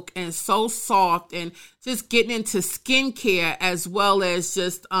silk and so soft, and just getting into skincare as well as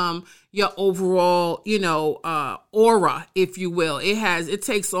just your overall, aura, if you will. It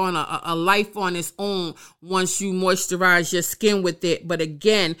takes on a life on its own once you moisturize your skin with it. But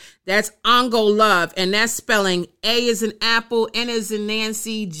again, that's Ongo Love, and that's spelling A as in Apple, N as in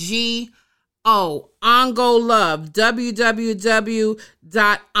Nancy, G-O. Ongo Love,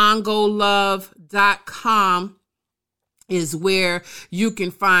 www.ongolove.com is where you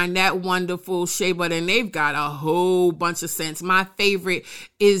can find that wonderful shea butter, and they've got a whole bunch of scents. My favorite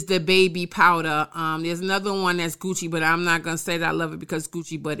is the baby powder. There's another one that's Gucci, but I'm not gonna say that I love it because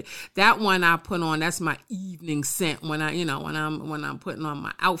Gucci, but that one I put on, that's my evening scent when I'm putting on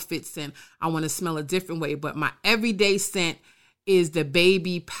my outfits and I want to smell a different way. But my everyday scent is the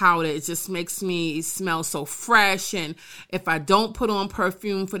baby powder. It just makes me smell so fresh, and if I don't put on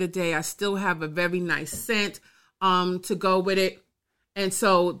perfume for the day, I still have a very nice scent to go with it. And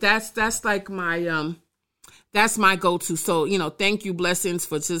so that's like my that's my go-to. So, thank you, Blessings,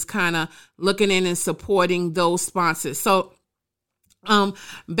 for just kind of looking in and supporting those sponsors. So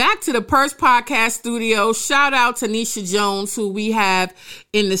back to the Purse Podcast studio. Shout out to Nisha Jones, who we have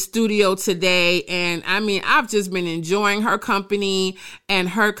in the studio today. And I mean, I've just been enjoying her company and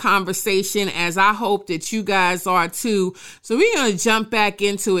her conversation, as I hope that you guys are too. So we're going to jump back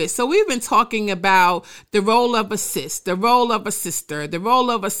into it. So we've been talking about the role of a sis, the role of a sister, the role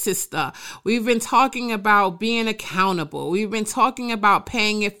of a sister. We've been talking about being accountable. We've been talking about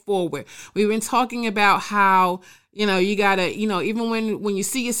paying it forward. We've been talking about how you gotta, even when you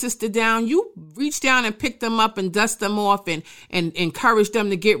see your sister down, you reach down and pick them up and dust them off and encourage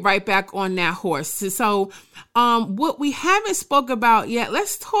them to get right back on that horse. So, what we haven't spoke about yet,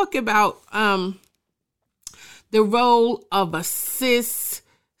 let's talk about, the role of a sister,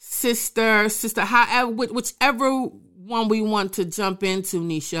 however, whichever one we want to jump into,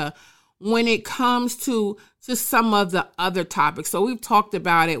 Nisha, when it comes to just some of the other topics. So we've talked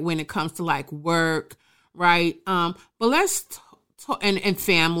about it when it comes to like work, right? But let's and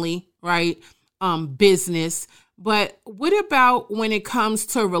family, right? Business. But what about when it comes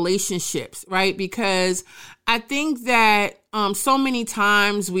to relationships, right? Because I think that so many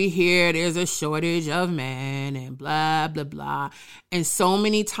times we hear there's a shortage of men and blah, blah, blah. And so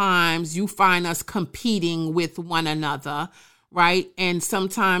many times you find us competing with one another, right? And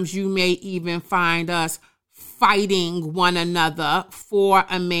sometimes you may even find us fighting one another for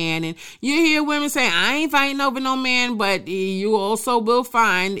a man. And you hear women say, I ain't fighting over no man, but you also will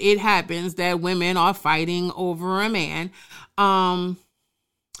find it happens that women are fighting over a man. And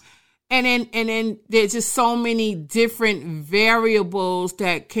then there's just so many different variables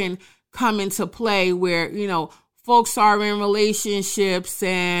that can come into play where, folks are in relationships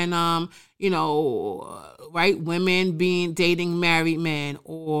and, right, women dating married men,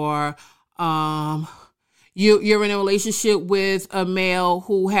 or, you're in a relationship with a male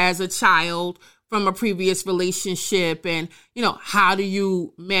who has a child from a previous relationship, and how do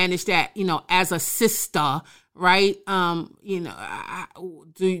you manage that as a sister, right?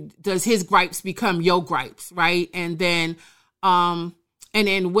 Does his gripes become your gripes, right? And then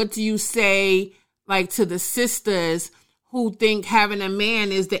what do you say like to the sisters who think having a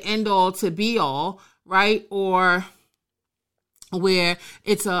man is the end all to be all, right? Or where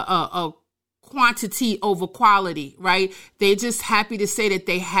it's a quantity over quality, right? They're just happy to say that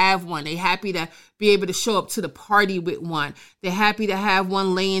they have one. They're happy to be able to show up to the party with one. They're happy to have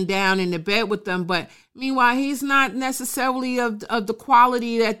one laying down in the bed with them. But meanwhile, he's not necessarily of the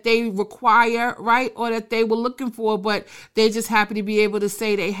quality that they require, right? Or that they were looking for, but they're just happy to be able to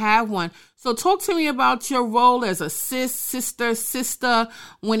say they have one. So talk to me about your role as a sister,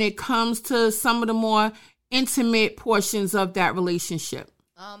 when it comes to some of the more intimate portions of that relationship.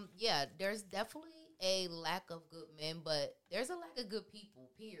 Yeah, there's definitely a lack of good men, but there's a lack of good people,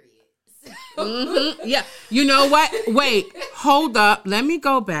 period. Mm-hmm. Yeah. You know what? Wait, hold up. Let me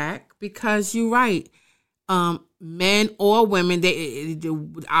go back, because you're right. Men or women,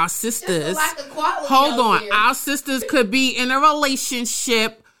 our sisters. Lack of quality. Hold on. Here. Our sisters could be in a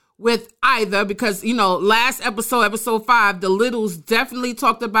relationship with either, because, last episode 5, the Littles definitely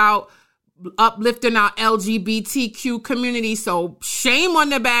talked about uplifting our LGBTQ community. So shame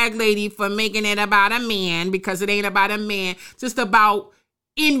on the bag lady for making it about a man, because it ain't about a man, just about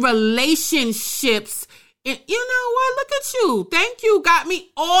in relationships. And you know what? Look at you. Thank you. Got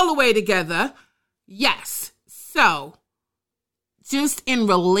me all the way together. Yes. So just in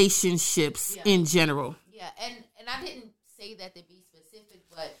relationships in general. Yeah. And I didn't say that to be specific,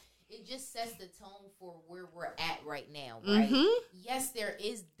 but it just sets the tone for where we're at right now, right? Mm-hmm. Yes, there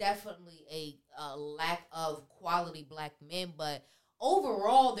is definitely a lack of quality black men, but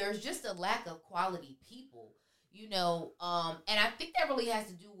overall, there's just a lack of quality people, and I think that really has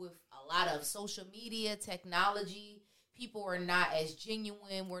to do with a lot of social media, technology. People are not as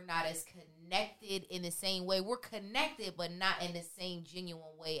genuine. We're not as connected in the same way. We're connected, but not in the same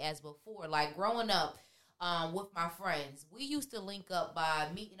genuine way as before. Like growing up, with my friends, we used to link up by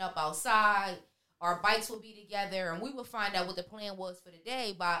meeting up outside. Our bikes would be together, and we would find out what the plan was for the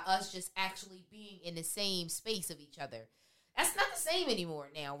day by us just actually being in the same space of each other. That's not the same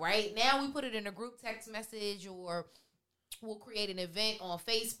anymore now, right? Now we put it in a group text message, or we'll create an event on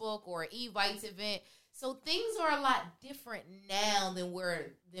Facebook or an Evites event. So things are a lot different now than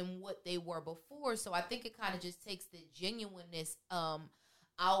what they were before. So I think it kind of just takes the genuineness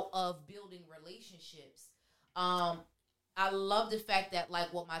out of building relationships. I love the fact that,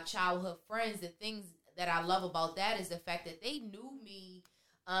 like, with my childhood friends, the things that I love about that is the fact that they knew me,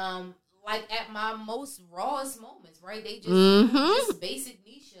 like, at my most rawest moments, right? They just basic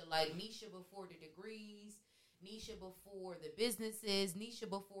Nisha, like Nisha before the degrees, Nisha before the businesses, Nisha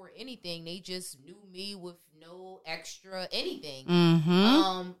before anything. They just knew me with no extra anything.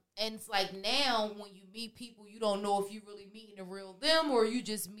 Mm-hmm. And it's like now when you meet people, you don't know if you really meeting the real them or you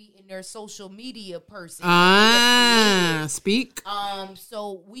just meeting their social media person. Speak.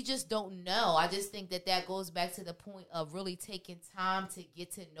 So we just don't know. I just think that goes back to the point of really taking time to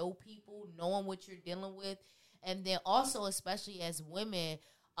get to know people, knowing what you're dealing with. And then also, especially as women,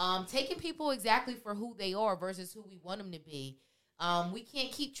 taking people exactly for who they are versus who we want them to be. We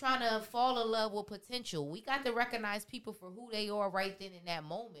can't keep trying to fall in love with potential. We got to recognize people for who they are right then in that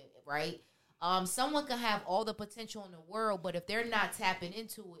moment, right? Someone can have all the potential in the world, but if they're not tapping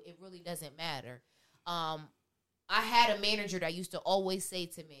into it, it really doesn't matter. I had a manager that used to always say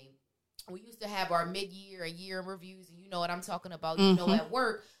to me, we used to have our mid-year and year reviews, and you know what I'm talking about. Mm-hmm. At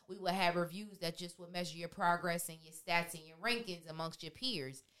work, we would have reviews that just would measure your progress and your stats and your rankings amongst your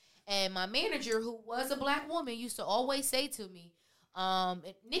peers. And my manager, who was a black woman, used to always say to me, And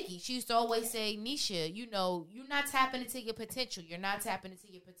Nikki, she used to always say, Nisha, you know, you're not tapping into your potential. You're not tapping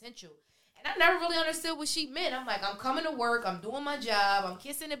into your potential. And I never really understood what she meant. I'm like, I'm coming to work. I'm doing my job. I'm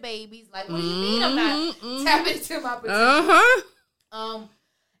kissing the babies. Like, what do you mean I'm not tapping into my potential?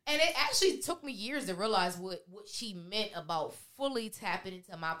 And it actually took me years to realize what she meant about fully tapping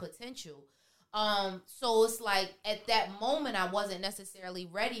into my potential. So it's like at that moment I wasn't necessarily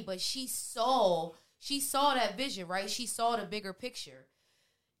ready, but she saw that vision, right? She saw the bigger picture.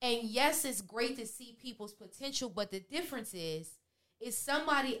 And yes, it's great to see people's potential, but the difference is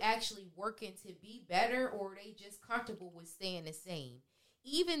somebody actually working to be better, or are they just comfortable with staying the same?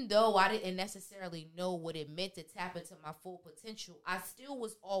 Even though I didn't necessarily know what it meant to tap into my full potential, I still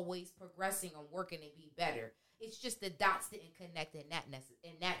was always progressing and working to be better. It's just the dots didn't connect in that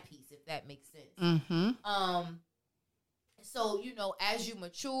piece, if that makes sense. Mm-hmm. So, you know, as you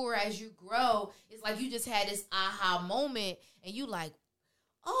mature, as you grow, it's like you just had this aha moment, and you like,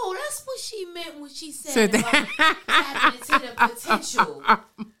 oh, that's what she meant when she said about tapping into the potential.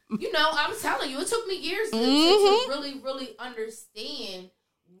 You know, I'm telling you, it took me years to really, really understand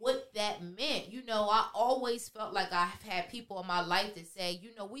what that meant. You know, I always felt like I've had people in my life that say, you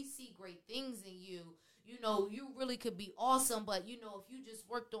know, we see great things in you. You know, you really could be awesome, but, you know, if you just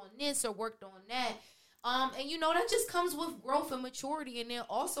worked on this or worked on that. And, you know, that just comes with growth and maturity. And then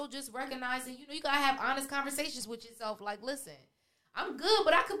also just recognizing, you know, you got to have honest conversations with yourself. Like, listen, I'm good,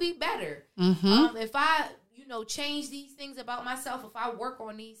 but I could be better. Mm-hmm. If I, you know, change these things about myself, if I work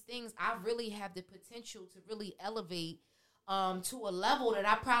on these things, I really have the potential to really elevate to a level that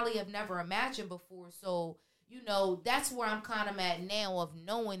I probably have never imagined before. So, you know, that's where I'm kind of at now, of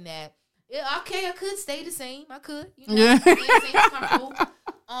knowing that, yeah, okay, I could stay the same. I could, you know, stay the same, comfortable.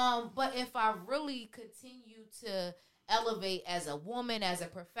 But if I really continue to elevate as a woman, as a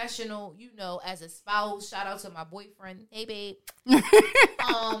professional, you know, as a spouse, shout out to my boyfriend, hey babe.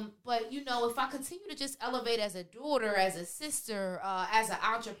 But you know, if I continue to just elevate as a daughter, as a sister, as an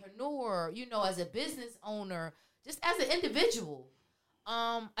entrepreneur, you know, as a business owner, just as an individual,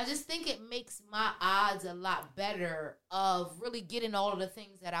 I just think it makes my odds a lot better of really getting all of the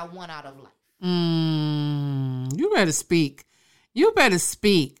things that I want out of life. You better speak. You better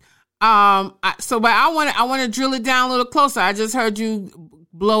speak. But I want to drill it down a little closer. I just heard you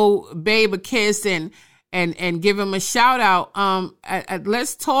blow Babe a kiss and give him a shout out.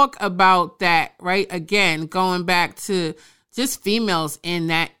 Let's talk about that, right? Again, going back to just females in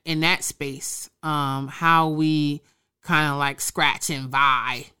that space. How we kind of like scratch and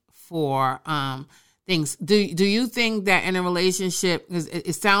vie for things. Do you think that in a relationship, because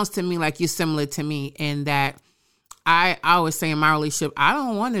it sounds to me like you're similar to me in that I always say in my relationship, I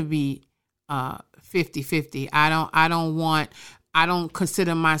don't want to be 50-50. I don't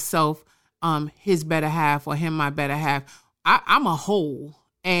consider myself his better half or him my better half. I'm a whole,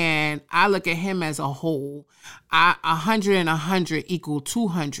 and I look at him as a whole. 100 and 100 equal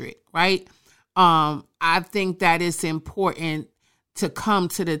 200, right? I think that it's important to come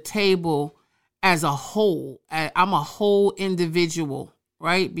to the table as a whole. I'm a whole individual,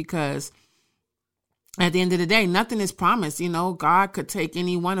 right? Because at the end of the day, nothing is promised. You know, God could take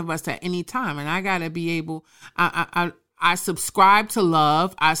any one of us at any time. And I got to be able, I subscribe to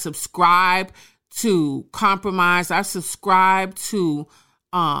love. I subscribe to compromise. I subscribe to,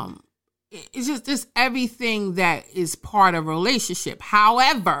 it's just everything that is part of a relationship.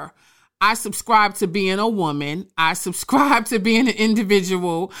 However, I subscribe to being a woman. I subscribe to being an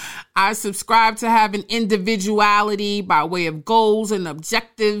individual. I subscribe to having individuality by way of goals and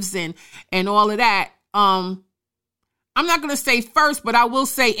objectives and all of that. I'm not going to say first, but I will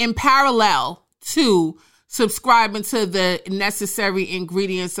say in parallel to subscribing to the necessary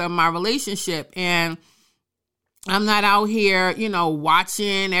ingredients of my relationship. And I'm not out here, you know,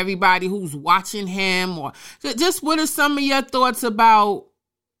 watching everybody who's watching him. Or just what are some of your thoughts about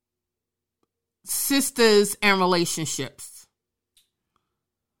sisters and relationships?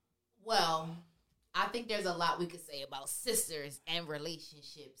 Well, I think there's a lot we could say about sisters and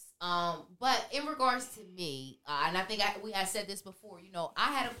relationships. But in regards to me, and I think I said this before, you know,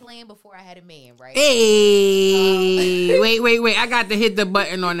 I had a plan before I had a man, right? Hey, wait. I got to hit the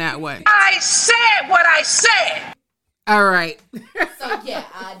button on that one. I said what I said. All right. So, yeah,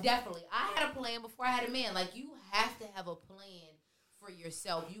 definitely. I had a plan before I had a man. Like, you have to have a plan for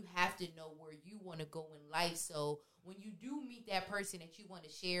yourself. You have to know where you want to go in life. So when you do meet that person that you want to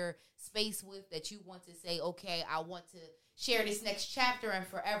share space with, that you want to say, okay, I want to share this next chapter and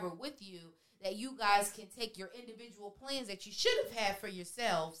forever with you, that you guys can take your individual plans that you should have had for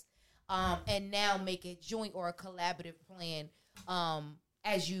yourselves and now make a joint or a collaborative plan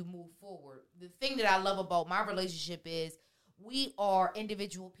as you move forward. The thing that I love about my relationship is we are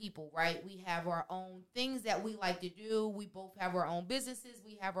individual people, right? We have our own things that we like to do. We both have our own businesses.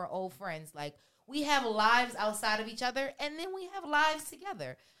 We have our old friends. Like, we have lives outside of each other, and then we have lives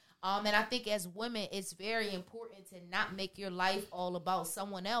together. And I think as women, it's very important to not make your life all about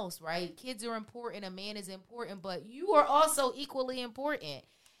someone else, right? Kids are important. A man is important, but you are also equally important.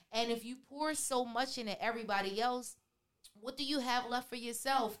 And if you pour so much into everybody else, what do you have left for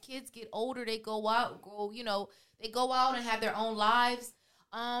yourself? Kids get older. They go out, they go out and have their own lives.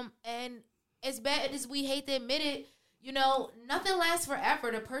 And as bad as we hate to admit it, nothing lasts forever.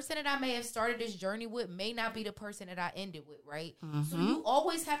 The person that I may have started this journey with may not be the person that I ended with, right? Mm-hmm. So you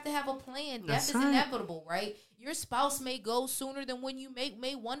always have to have a plan. Death is inevitable, right? Your spouse may go sooner than when you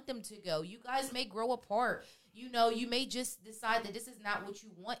may want them to go. You guys may grow apart. You may just decide that this is not what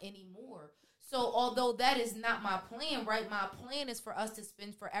you want anymore. So although that is not my plan, right? My plan is for us to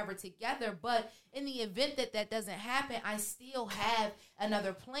spend forever together. But in the event that doesn't happen, I still have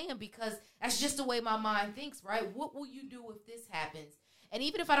another plan because that's just the way my mind thinks, right? What will you do if this happens? And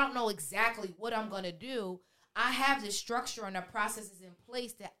even if I don't know exactly what I'm going to do, I have the structure and the processes in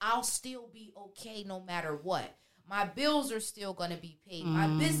place that I'll still be okay no matter what. My bills are still going to be paid. My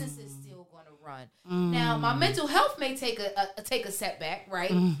business is still going to run. Now, my mental health may take a setback,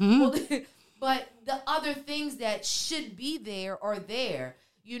 right? But the other things that should be there are there.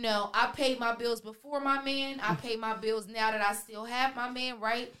 I paid my bills before my man. I pay my bills now that I still have my man,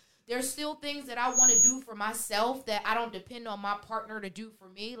 right? There's still things that I want to do for myself that I don't depend on my partner to do for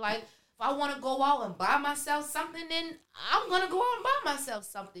me. Like, if I want to go out and buy myself something, then I'm going to go out and buy myself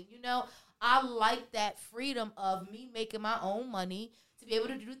something. I like that freedom of me making my own money to be able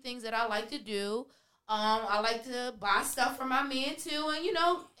to do things that I like to do. I like to buy stuff for my man too,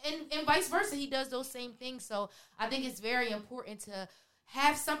 and vice versa. He does those same things. So I think it's very important to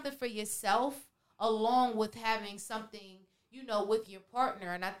have something for yourself along with having something, with your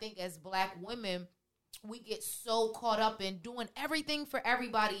partner. And I think as Black women, we get so caught up in doing everything for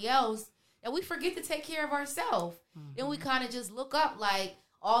everybody else that we forget to take care of ourselves. Mm-hmm. Then we kind of just look up like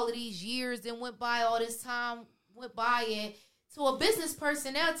all of these years then went by, all this time went by, and to a business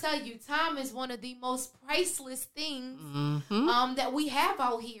person, they'll tell you time is one of the most priceless things that we have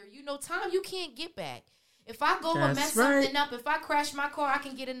out here. Time you can't get back. If I go and mess something up, if I crash my car, I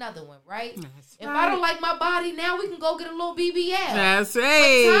can get another one, right? If I don't like my body, now we can go get a little BBL. That's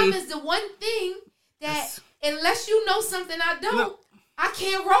right. But time is the one thing that, unless you know something I don't, I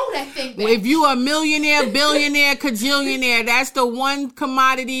can't roll that thing back. If you a millionaire, billionaire, cajillionaire, that's the one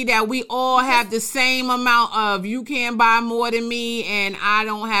commodity that we all have the same amount of. You can't buy more than me, and I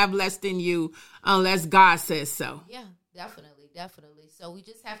don't have less than you unless God says so. Yeah, definitely. So we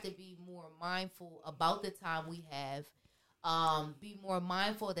just have to be more mindful about the time we have, be more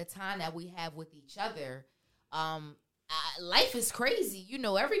mindful of the time that we have with each other. Life is crazy.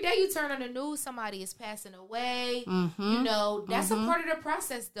 Every day you turn on the news, somebody is passing away. That's a part of the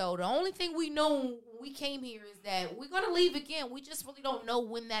process, though. The only thing we know when we came here is that we're going to leave again. We just really don't know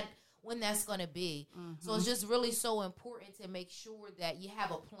when that's going to be. So it's just really so important to make sure that you have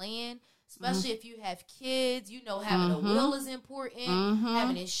a plan, especially if you have kids. Having a will is important.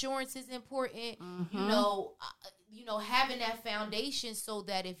 Having insurance is important. Having that foundation so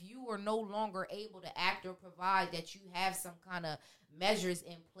that if you are no longer able to act or provide, that you have some kind of measures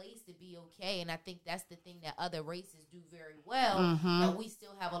in place to be okay. And I think that's the thing that other races do very well, that we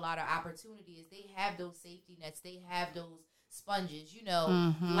still have a lot of opportunities. They have those safety nets. They have those sponges.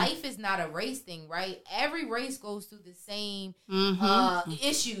 Life is not a race thing, right? Every race goes through the same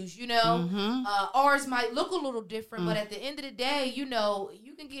issues, ours might look a little different, but at the end of the day, you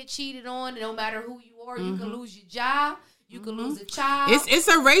can get cheated on no matter who you are. You can lose your job. You can lose a child. It's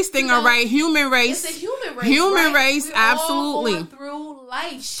a race thing, all right. Human race. It's a human race. Human right? race, We're absolutely. All going through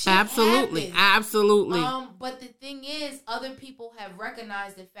life. Shit absolutely, happens. absolutely. But the thing is, other people have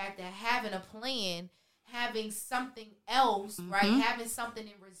recognized the fact that having a plan, having something else, right, having something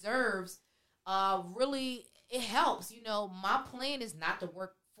in reserves, really it helps. My plan is not to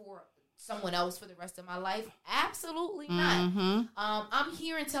work for someone else for the rest of my life. Absolutely not. I'm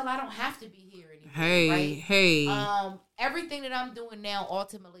here until I don't have to be here anymore. Right? Everything that I'm doing now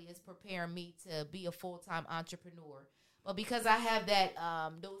ultimately is preparing me to be a full-time entrepreneur. But because I have that,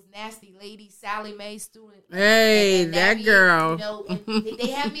 those nasty ladies, Sally Mae student. Hey, that girl.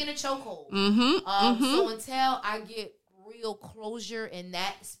 They have me in a chokehold. So until I get real closure in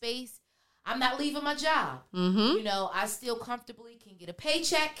that space, I'm not leaving my job. I still comfortably can get a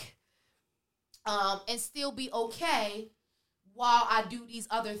paycheck. And still be okay while I do these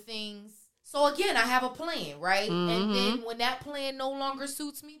other things. So again, I have a plan, right? And then when that plan no longer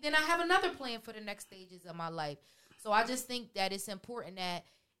suits me, then I have another plan for the next stages of my life. So I just think that it's important that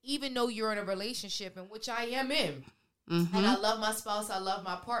even though you're in a relationship, in which I am in, and I love my spouse, I love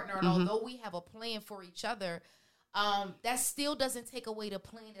my partner, and although we have a plan for each other, that still doesn't take away the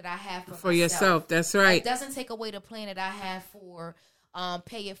plan that I have for myself. Yourself. That's right. It doesn't take away the plan that I have for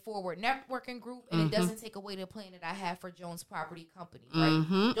Pay It Forward Networking Group, and it doesn't take away the plan that I have for Jones Property Company,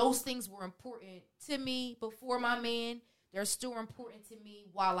 right? Those things were important to me before my man. They're still important to me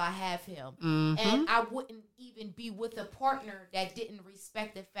while I have him. And I wouldn't even be with a partner that didn't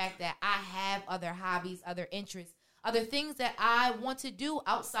respect the fact that I have other hobbies, other interests, other things that I want to do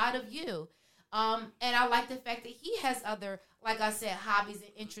outside of you. And I like the fact that he has other, like I said, hobbies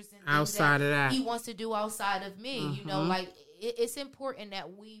and interests and things outside of that he wants to do outside of me. You know, like it's important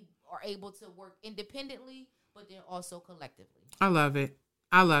that we are able to work independently, but then also collectively. I love it.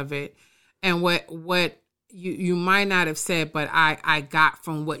 And what you might not have said, but I got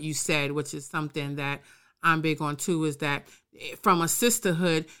from what you said, which is something that I'm big on too, is that from a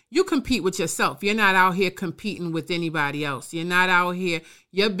sisterhood, you compete with yourself. You're not out here competing with anybody else. You're not out here.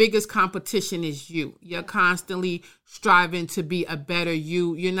 Your biggest competition is you. You're constantly striving to be a better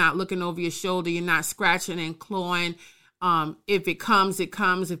you. You're not looking over your shoulder. You're not scratching and clawing. If it comes, it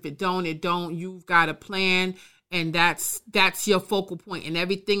comes. If it don't, it don't. You've got a plan, and that's your focal point. And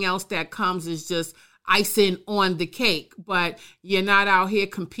everything else that comes is just icing on the cake. But you're not out here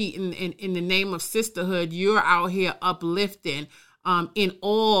competing in the name of sisterhood. You're out here uplifting in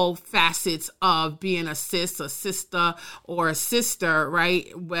all facets of being a sis, a sister, or a sister,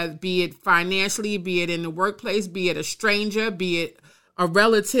 right? Whether be it financially, be it in the workplace, be it a stranger, be it a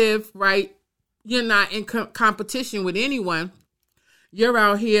relative, right? You're not in competition with anyone. You're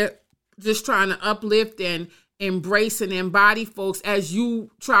out here just trying to uplift and embrace and embody folks as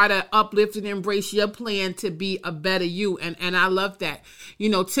you try to uplift and embrace your plan to be a better you. And I love that. You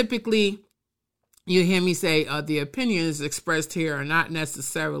know, typically you hear me say the opinions expressed here are not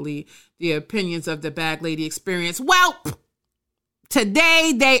necessarily the opinions of the Bag Lady Experience. Well,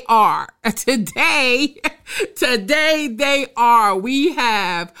 today they are. Today they are. We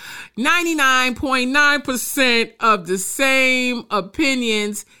have 99.9% of the same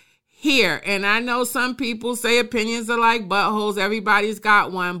opinions here. And I know some people say opinions are like buttholes. Everybody's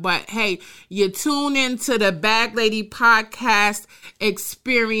got one. But hey, you tune into the Bag Lady Podcast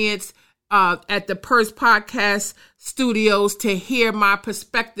Experience at the Purse Podcast Studios to hear my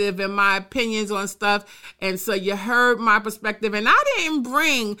perspective and my opinions on stuff. And so you heard my perspective. And I didn't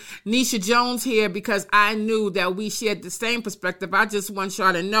bring Nisha Jones here because I knew that we shared the same perspective. I just want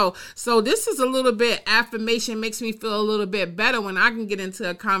y'all to know. So this is a little bit affirmation, makes me feel a little bit better when I can get into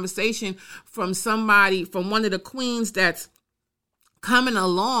a conversation from somebody, from one of the queens that's coming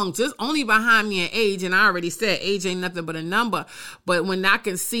along just only behind me in age. And I already said age ain't nothing but a number. But when I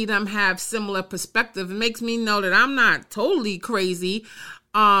can see them have similar perspective, it makes me know that I'm not totally crazy.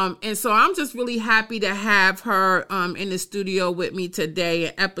 And so I'm just really happy to have her in the studio with me today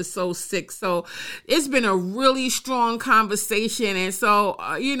in episode 6. So it's been a really strong conversation. And so,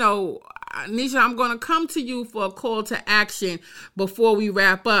 Nisha, I'm going to come to you for a call to action before we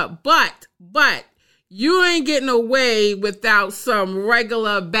wrap up. But you ain't getting away without some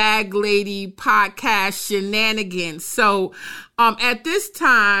regular Bag Lady podcast shenanigans. So at this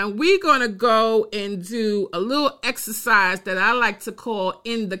time, we're going to go and do a little exercise that I like to call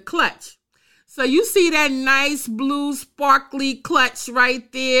in the clutch. So you see that nice blue sparkly clutch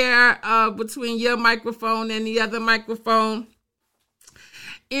right there between your microphone and the other microphone.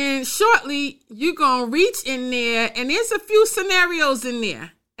 And shortly, you're going to reach in there, and there's a few scenarios in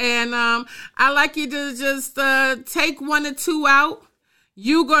there. And I like you to just take one or two out.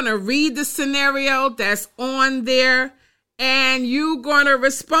 You're going to read the scenario that's on there, and you're going to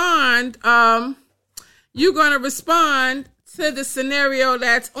respond. You're going to respond to the scenario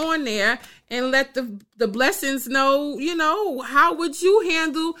that's on there and let the blessings know, how would you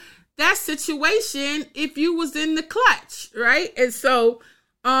handle that situation if you was in the clutch, right? And so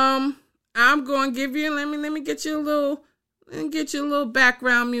I'm going to give you, let me get you a little... and get you a little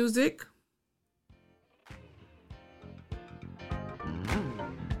background music.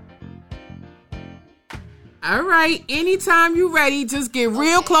 All right. Anytime you're ready, just get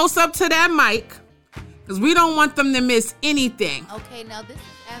real close up to that mic because we don't want them to miss anything. Okay. Now this is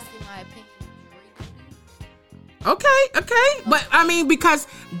asking my opinion. Okay. But I mean, because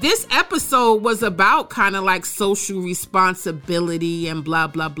this episode was about kind of like social responsibility and blah,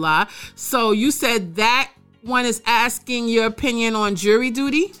 blah, blah. So you said that one is asking your opinion on jury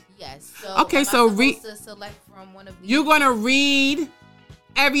duty? Yes. So okay, so to select from one of these? You're going to read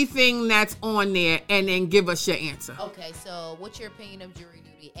everything that's on there and then give us your answer. Okay, so what's your opinion of jury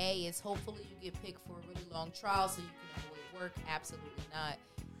duty? A is hopefully you get picked for a really long trial so you can avoid work. Absolutely not.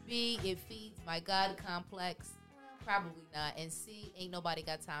 B, it feeds my God complex. Probably not. And C, ain't nobody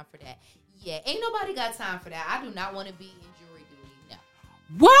got time for that. Yeah, ain't nobody got time for that. I do not want to be in jury duty. No.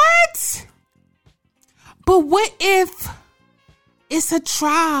 What? But what if it's a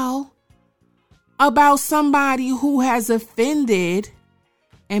trial about somebody who has offended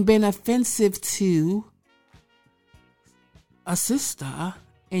and been offensive to a sister,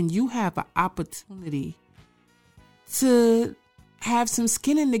 and you have an opportunity to have some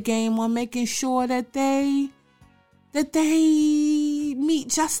skin in the game on making sure that they meet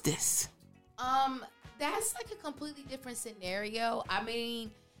justice? That's like a completely different scenario. I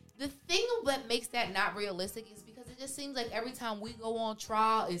mean, the thing that makes that not realistic is because it just seems like every time we go on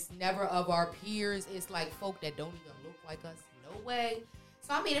trial, it's never of our peers. It's like folk that don't even look like us. No way.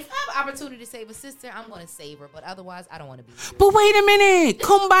 So, I mean, if I have an opportunity to save a sister, I'm going to save her. But otherwise, I don't want to be here. But wait a minute.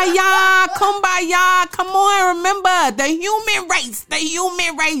 Kumbaya. Kumbaya. Come on. Remember, the human race. The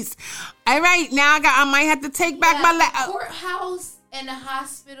human race. All right. Now I might have to take back my... The courthouse and the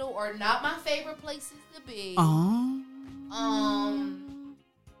hospital are not my favorite places to be.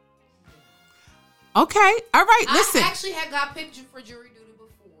 Okay. All right. Listen. I actually had got picked for jury duty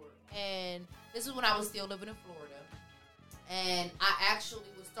before. And this is when I was still living in Florida. And I actually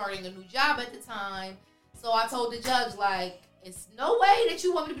was starting a new job at the time. So I told the judge, like, it's no way that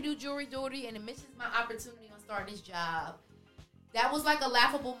you want me to do jury duty and it misses my opportunity on starting this job. That was like a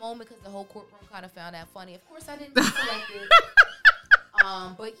laughable moment because the whole courtroom kind of found that funny. Of course, I didn't get selected.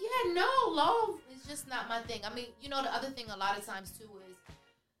 But yeah, no, law is just not my thing. I mean, you know, the other thing a lot of times too is,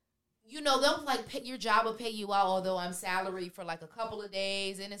 you know, they'll like pay, your job will pay you out, although I'm salaried for like a couple of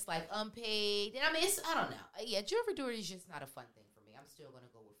days, and it's like unpaid. And I mean, I don't know. Yeah, jury duty is just not a fun thing for me. I'm still gonna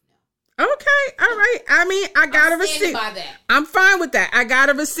go with no. Okay, all right. I mean, I gotta receive. By that. I'm fine with that. I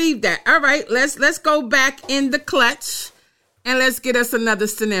gotta receive that. All right, let's go back in the clutch, and let's get us another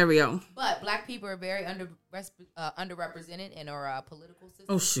scenario. But Black people are very underrepresented in our political system.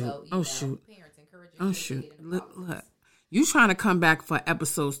 Oh shoot! So, shoot! Parents encourage. Oh shoot! Look. You trying to come back for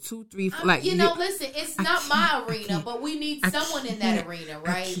episodes 2, 3, like listen, it's not my arena, but we need someone in that arena,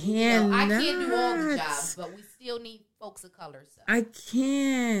 right? I can't do all the jobs, but we still need folks of color. So. I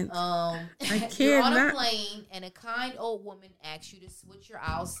can't. I can't. You're on a plane, and a kind old woman asks you to switch your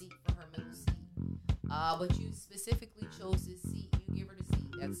aisle seat for her middle seat, but you specifically chose this seat. You give her the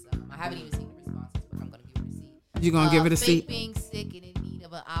seat. That's I haven't even seen the responses, but I'm gonna give her the seat. You're gonna give her the seat. Being sick and in need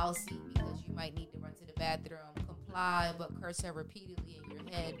of an aisle seat because you might need to run to the bathroom. But curse her repeatedly in your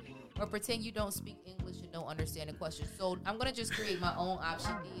head, or pretend you don't speak English and don't understand the question. So I'm gonna just create my own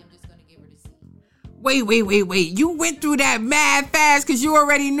option B. I'm just gonna give her the C. Wait. You went through that mad fast because you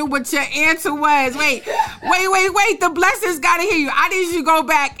already knew what your answer was. Wait. The blessings gotta hear you. I need you to go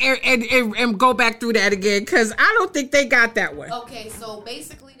back and go back through that again because I don't think they got that one. Okay, so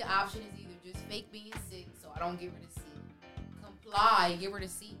basically the option is either just fake being sick, so I don't give her the C. Comply, give her the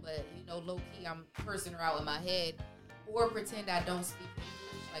C, but low key I'm cursing her out in my head, or pretend I don't speak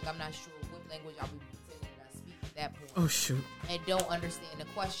English, like I'm not sure what language I'll be pretending that I speak at that point. Oh shoot! And don't understand the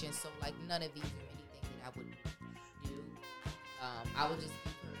question, so like none of these are anything that I would do. I would just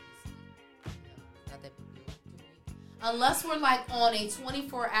give her this. Not that big deal to me, unless we're like on a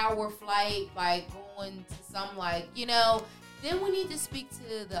 24-hour flight, like going to some then we need to speak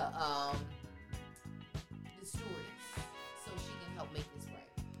to the stewardess so she can help make this right.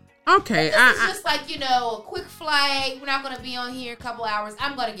 Okay, it's just like, a quick flight. We're not going to be on here a couple hours.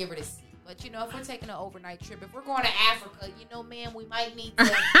 I'm going to give her the seat. But, if we're taking an overnight trip, if we're going to Africa, man, we might need to.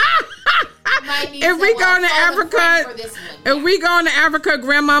 If we going to Africa,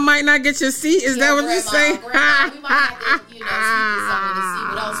 Grandma might not get your seat. Is that what you're saying? Grandma, we might have to, speak to someone to see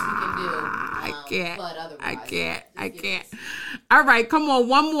what else we can do. I can't. All right, come on.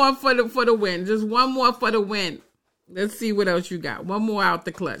 One more for the win. Just one more for the win. Let's see what else you got. One more out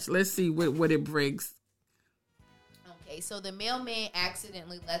the clutch. Let's see what it brings. Okay, so the mailman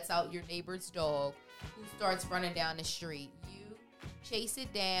accidentally lets out your neighbor's dog who starts running down the street. You chase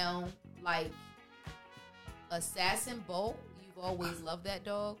it down like Assassin Bolt. You've always loved that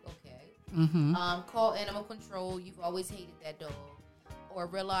dog. Okay. Mm-hmm. Call animal control. You've always hated that dog. Or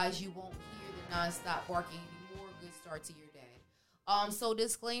realize you won't hear the nonstop barking anymore. Good start to your day. So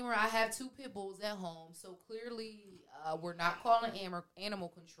disclaimer, I have 2 pit bulls at home, so clearly we're not calling animal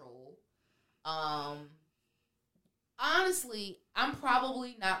control. Honestly, I'm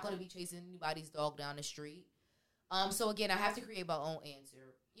probably not going to be chasing anybody's dog down the street. So again, I have to create my own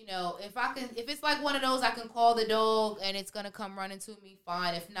answer. You know, if it's like one of those, I can call the dog and it's going to come running to me,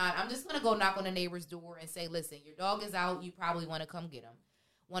 fine. If not, I'm just going to go knock on the neighbor's door and say, listen, your dog is out. You probably want to come get him.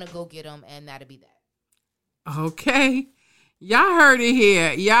 Want to go get him, and that'll be that. Okay. Y'all heard it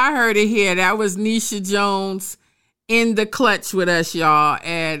here. That was Nisha Jones in the clutch with us, y'all.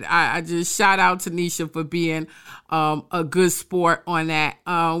 And I just shout out to Nisha for being a good sport on that.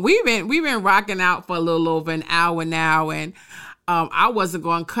 We've been rocking out for a little over an hour now, and I wasn't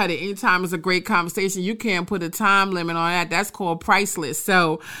going to cut it. Anytime it's a great conversation, you can't put a time limit on that. That's called priceless.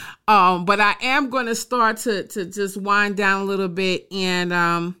 So, but I am going to start to just wind down a little bit. And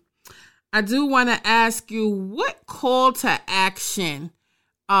I do want to ask you, what call to action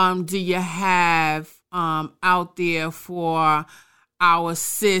do you have out there for our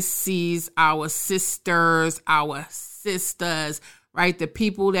sissies, our sisters, right? The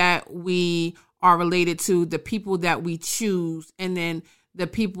people that we are related to, the people that we choose, and then the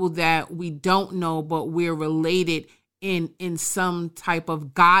people that we don't know, but we're related in some type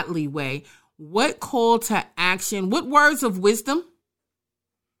of godly way. What call to action, what words of wisdom,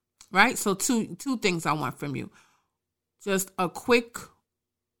 right? So two things I want from you. Just a quick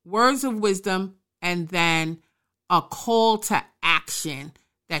words of wisdom and then a call to action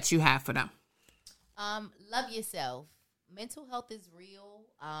that you have for them. Love yourself. Mental health is real.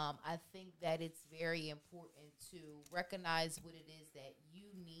 I think that it's very important to recognize what it is that you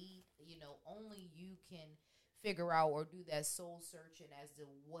need. You know, only you can figure out or do that soul searching as to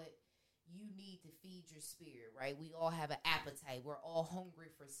what you need to feed your spirit, right? We all have an appetite. We're all hungry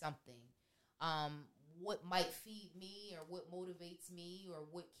for something. What might feed me or what motivates me or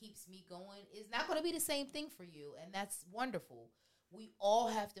what keeps me going is not going to be the same thing for you, and that's wonderful. We all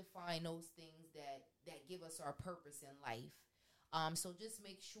have to find those things that give us our purpose in life. So just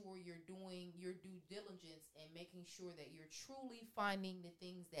make sure you're doing your due diligence and making sure that you're truly finding the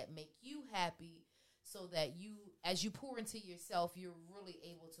things that make you happy, so that you, as you pour into yourself, you're really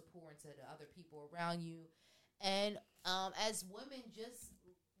able to pour into the other people around you. And as women, just,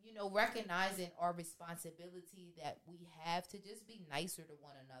 you know, recognizing our responsibility that we have to just be nicer to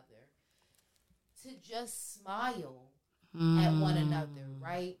one another, to just smile at one another,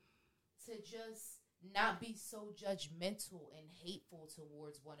 right? To just not be so judgmental and hateful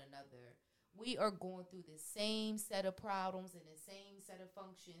towards one another. We are going through the same set of problems and the same set of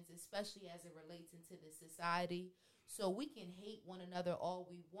functions, especially as it relates into the society. So we can hate one another all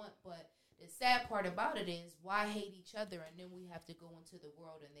we want, but the sad part about it is, why hate each other and then we have to go into the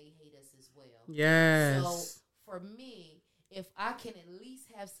world and they hate us as well? Yes. So for me, if I can at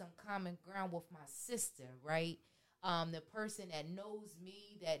least have some common ground with my sister, right? The person that knows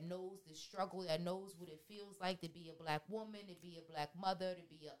me, that knows the struggle, that knows what it feels like to be a black woman, to be a black mother, to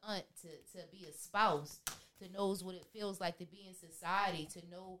be an aunt, to be a spouse, to knows what it feels like to be in society, to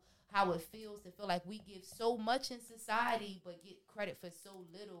know how it feels to feel like we give so much in society but get credit for so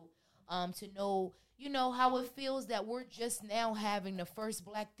little, to know, you know, how it feels that we're just now having the first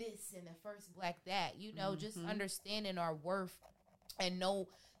black this and the first black that, you know, just understanding our worth and know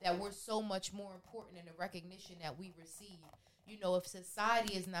that we're so much more important in the recognition that we receive. You know, if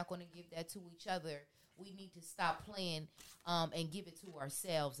society is not going to give that to each other, we need to stop playing and give it to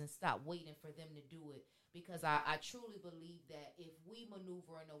ourselves and stop waiting for them to do it. Because I truly believe that if we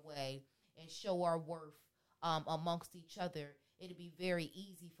maneuver in a way and show our worth amongst each other, it'll be very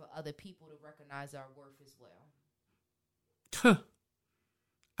easy for other people to recognize our worth as well.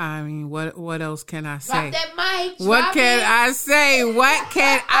 I mean, what else can I say? Drop that mic. What can I say? What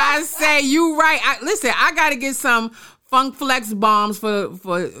can I say? You right. Listen, I got to get some Funk Flex bombs for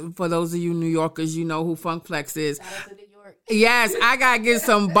those of you New Yorkers. You know who Funk Flex is. Shout out to New York. Yes, I got to get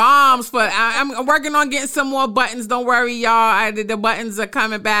some bombs for. I'm working on getting some more buttons. Don't worry, y'all. The buttons are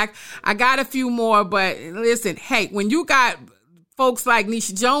coming back. I got a few more, but listen, hey, when you got folks like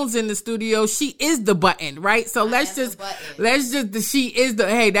Nisha Jones in the studio, she is the button, right? So she is the,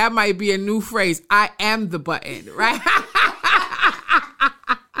 hey, that might be a new phrase. I am the button, right?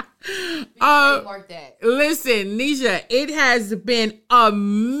 Listen, Nisha, it has been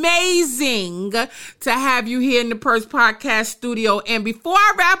amazing to have you here in the Purse Podcast studio. And before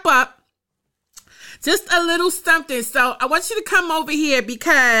I wrap up, just a little something. So I want you to come over here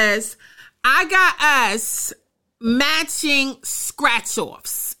because I got us matching scratch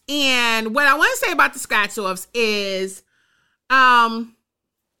offs. And what I want to say about the scratch offs is,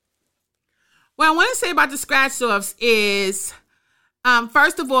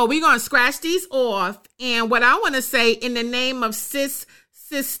 first of all, we're going to scratch these off. And what I want to say in the name of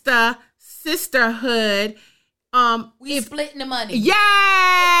sisterhood, We splitting the money. Yes.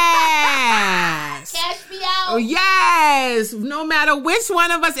 Cash me out. Yes. No matter which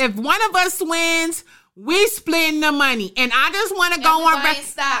one of us, if one of us wins, we splitting the money. And I just want to go on record.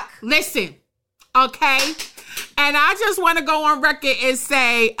 Stock. Listen, okay? And I just want to go on record and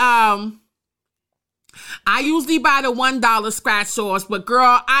say, I usually buy the $1 scratch offs, but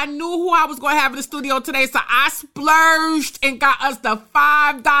girl, I knew who I was going to have in the studio today, so I splurged and got us the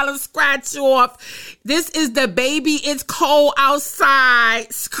 $5 scratch off. This is the Baby It's Cold Outside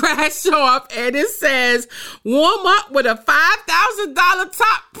scratch off, and it says warm up with a $5,000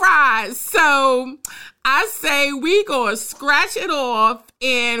 top prize. So I say we gonna scratch it off,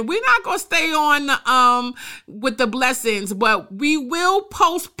 and we're not gonna stay on with the blessings, but we will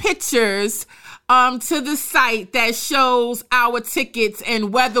post pictures to the site that shows our tickets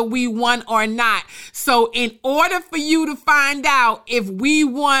and whether we won or not. So in order for you to find out if we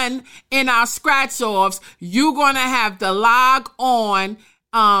won in our scratch offs, you're gonna have to log on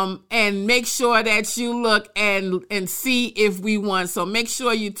and make sure that you look and see if we won. So make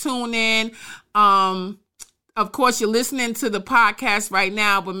sure you tune in. Of course, you're listening to the podcast right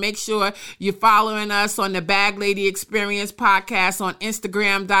now, but make sure you're following us on the Bag Lady Experience podcast on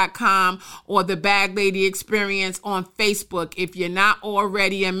Instagram.com or the Bag Lady Experience on Facebook. If you're not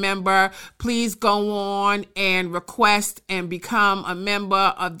already a member, please go on and request and become a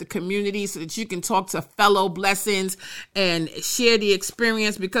member of the community so that you can talk to fellow blessings and share the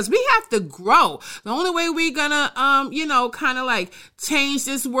experience, because we have to grow. The only way we're gonna, kind of like change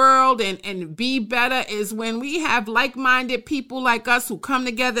this world and be better is when we have like-minded people like us who come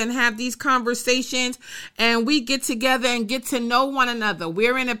together and have these conversations, and we get together and get to know one another.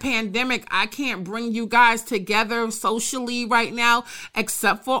 We're in a pandemic. I can't bring you guys together socially right now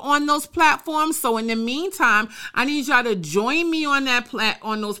except for on those platforms. So in the meantime, I need y'all to join me on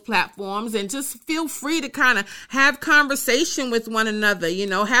on those platforms, and just feel free to kind of have conversation with one another.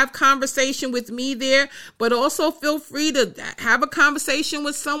 Have conversation with me there, but also feel free to have a conversation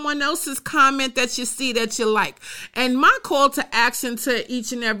with someone else's comment that you see that you like. And my call to action to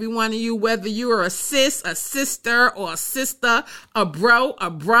each and every one of you, whether you are a sis, a sister, or a sister, a bro,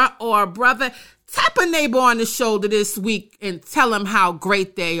 a bruh, or a brother, tap a neighbor on the shoulder this week and tell them how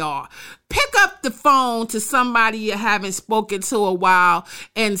great they are. Pick up the phone to somebody you haven't spoken to a while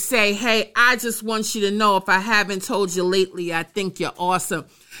and say, hey, I just want you to know, if I haven't told you lately, I think you're awesome.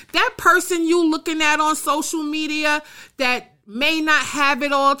 That person you looking at on social media that may not have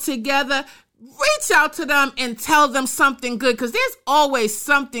it all together, reach out to them and tell them something good, because there's always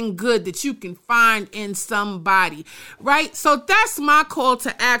something good that you can find in somebody, right? So that's my call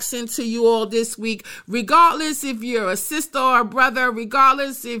to action to you all this week. Regardless if you're a sister or a brother,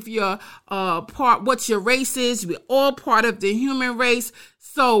 regardless if you're what your race is, we're all part of the human race.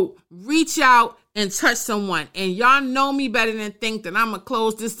 So reach out and touch someone. And y'all know me better than think that I'm going to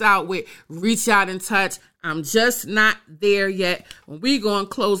close this out with reach out and touch. I'm just not there yet. We're going to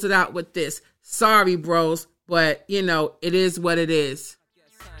close it out with this. Sorry, bros, but, it is what it is.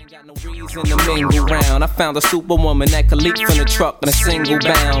 I ain't got no reason to mingle round. I found a superwoman that could leap from the truck in a single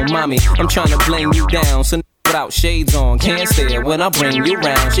bound. Mommy, I'm trying to bling you down, so without shades on, can't stare when I bring you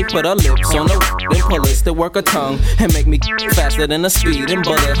round. She put her lips on the then pull it to work her tongue and make me faster than a speeding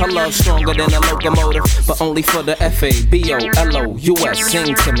bullet. Her love stronger than a locomotive, but only for the FABOLOUS.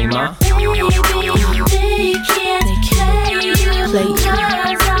 Sing to me, ma. They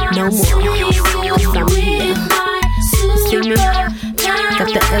can't play no more. I'm here. See me? Got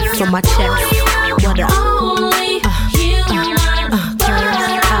the F on my chest. What up? Cause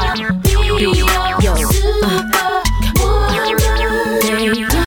I do. Yo.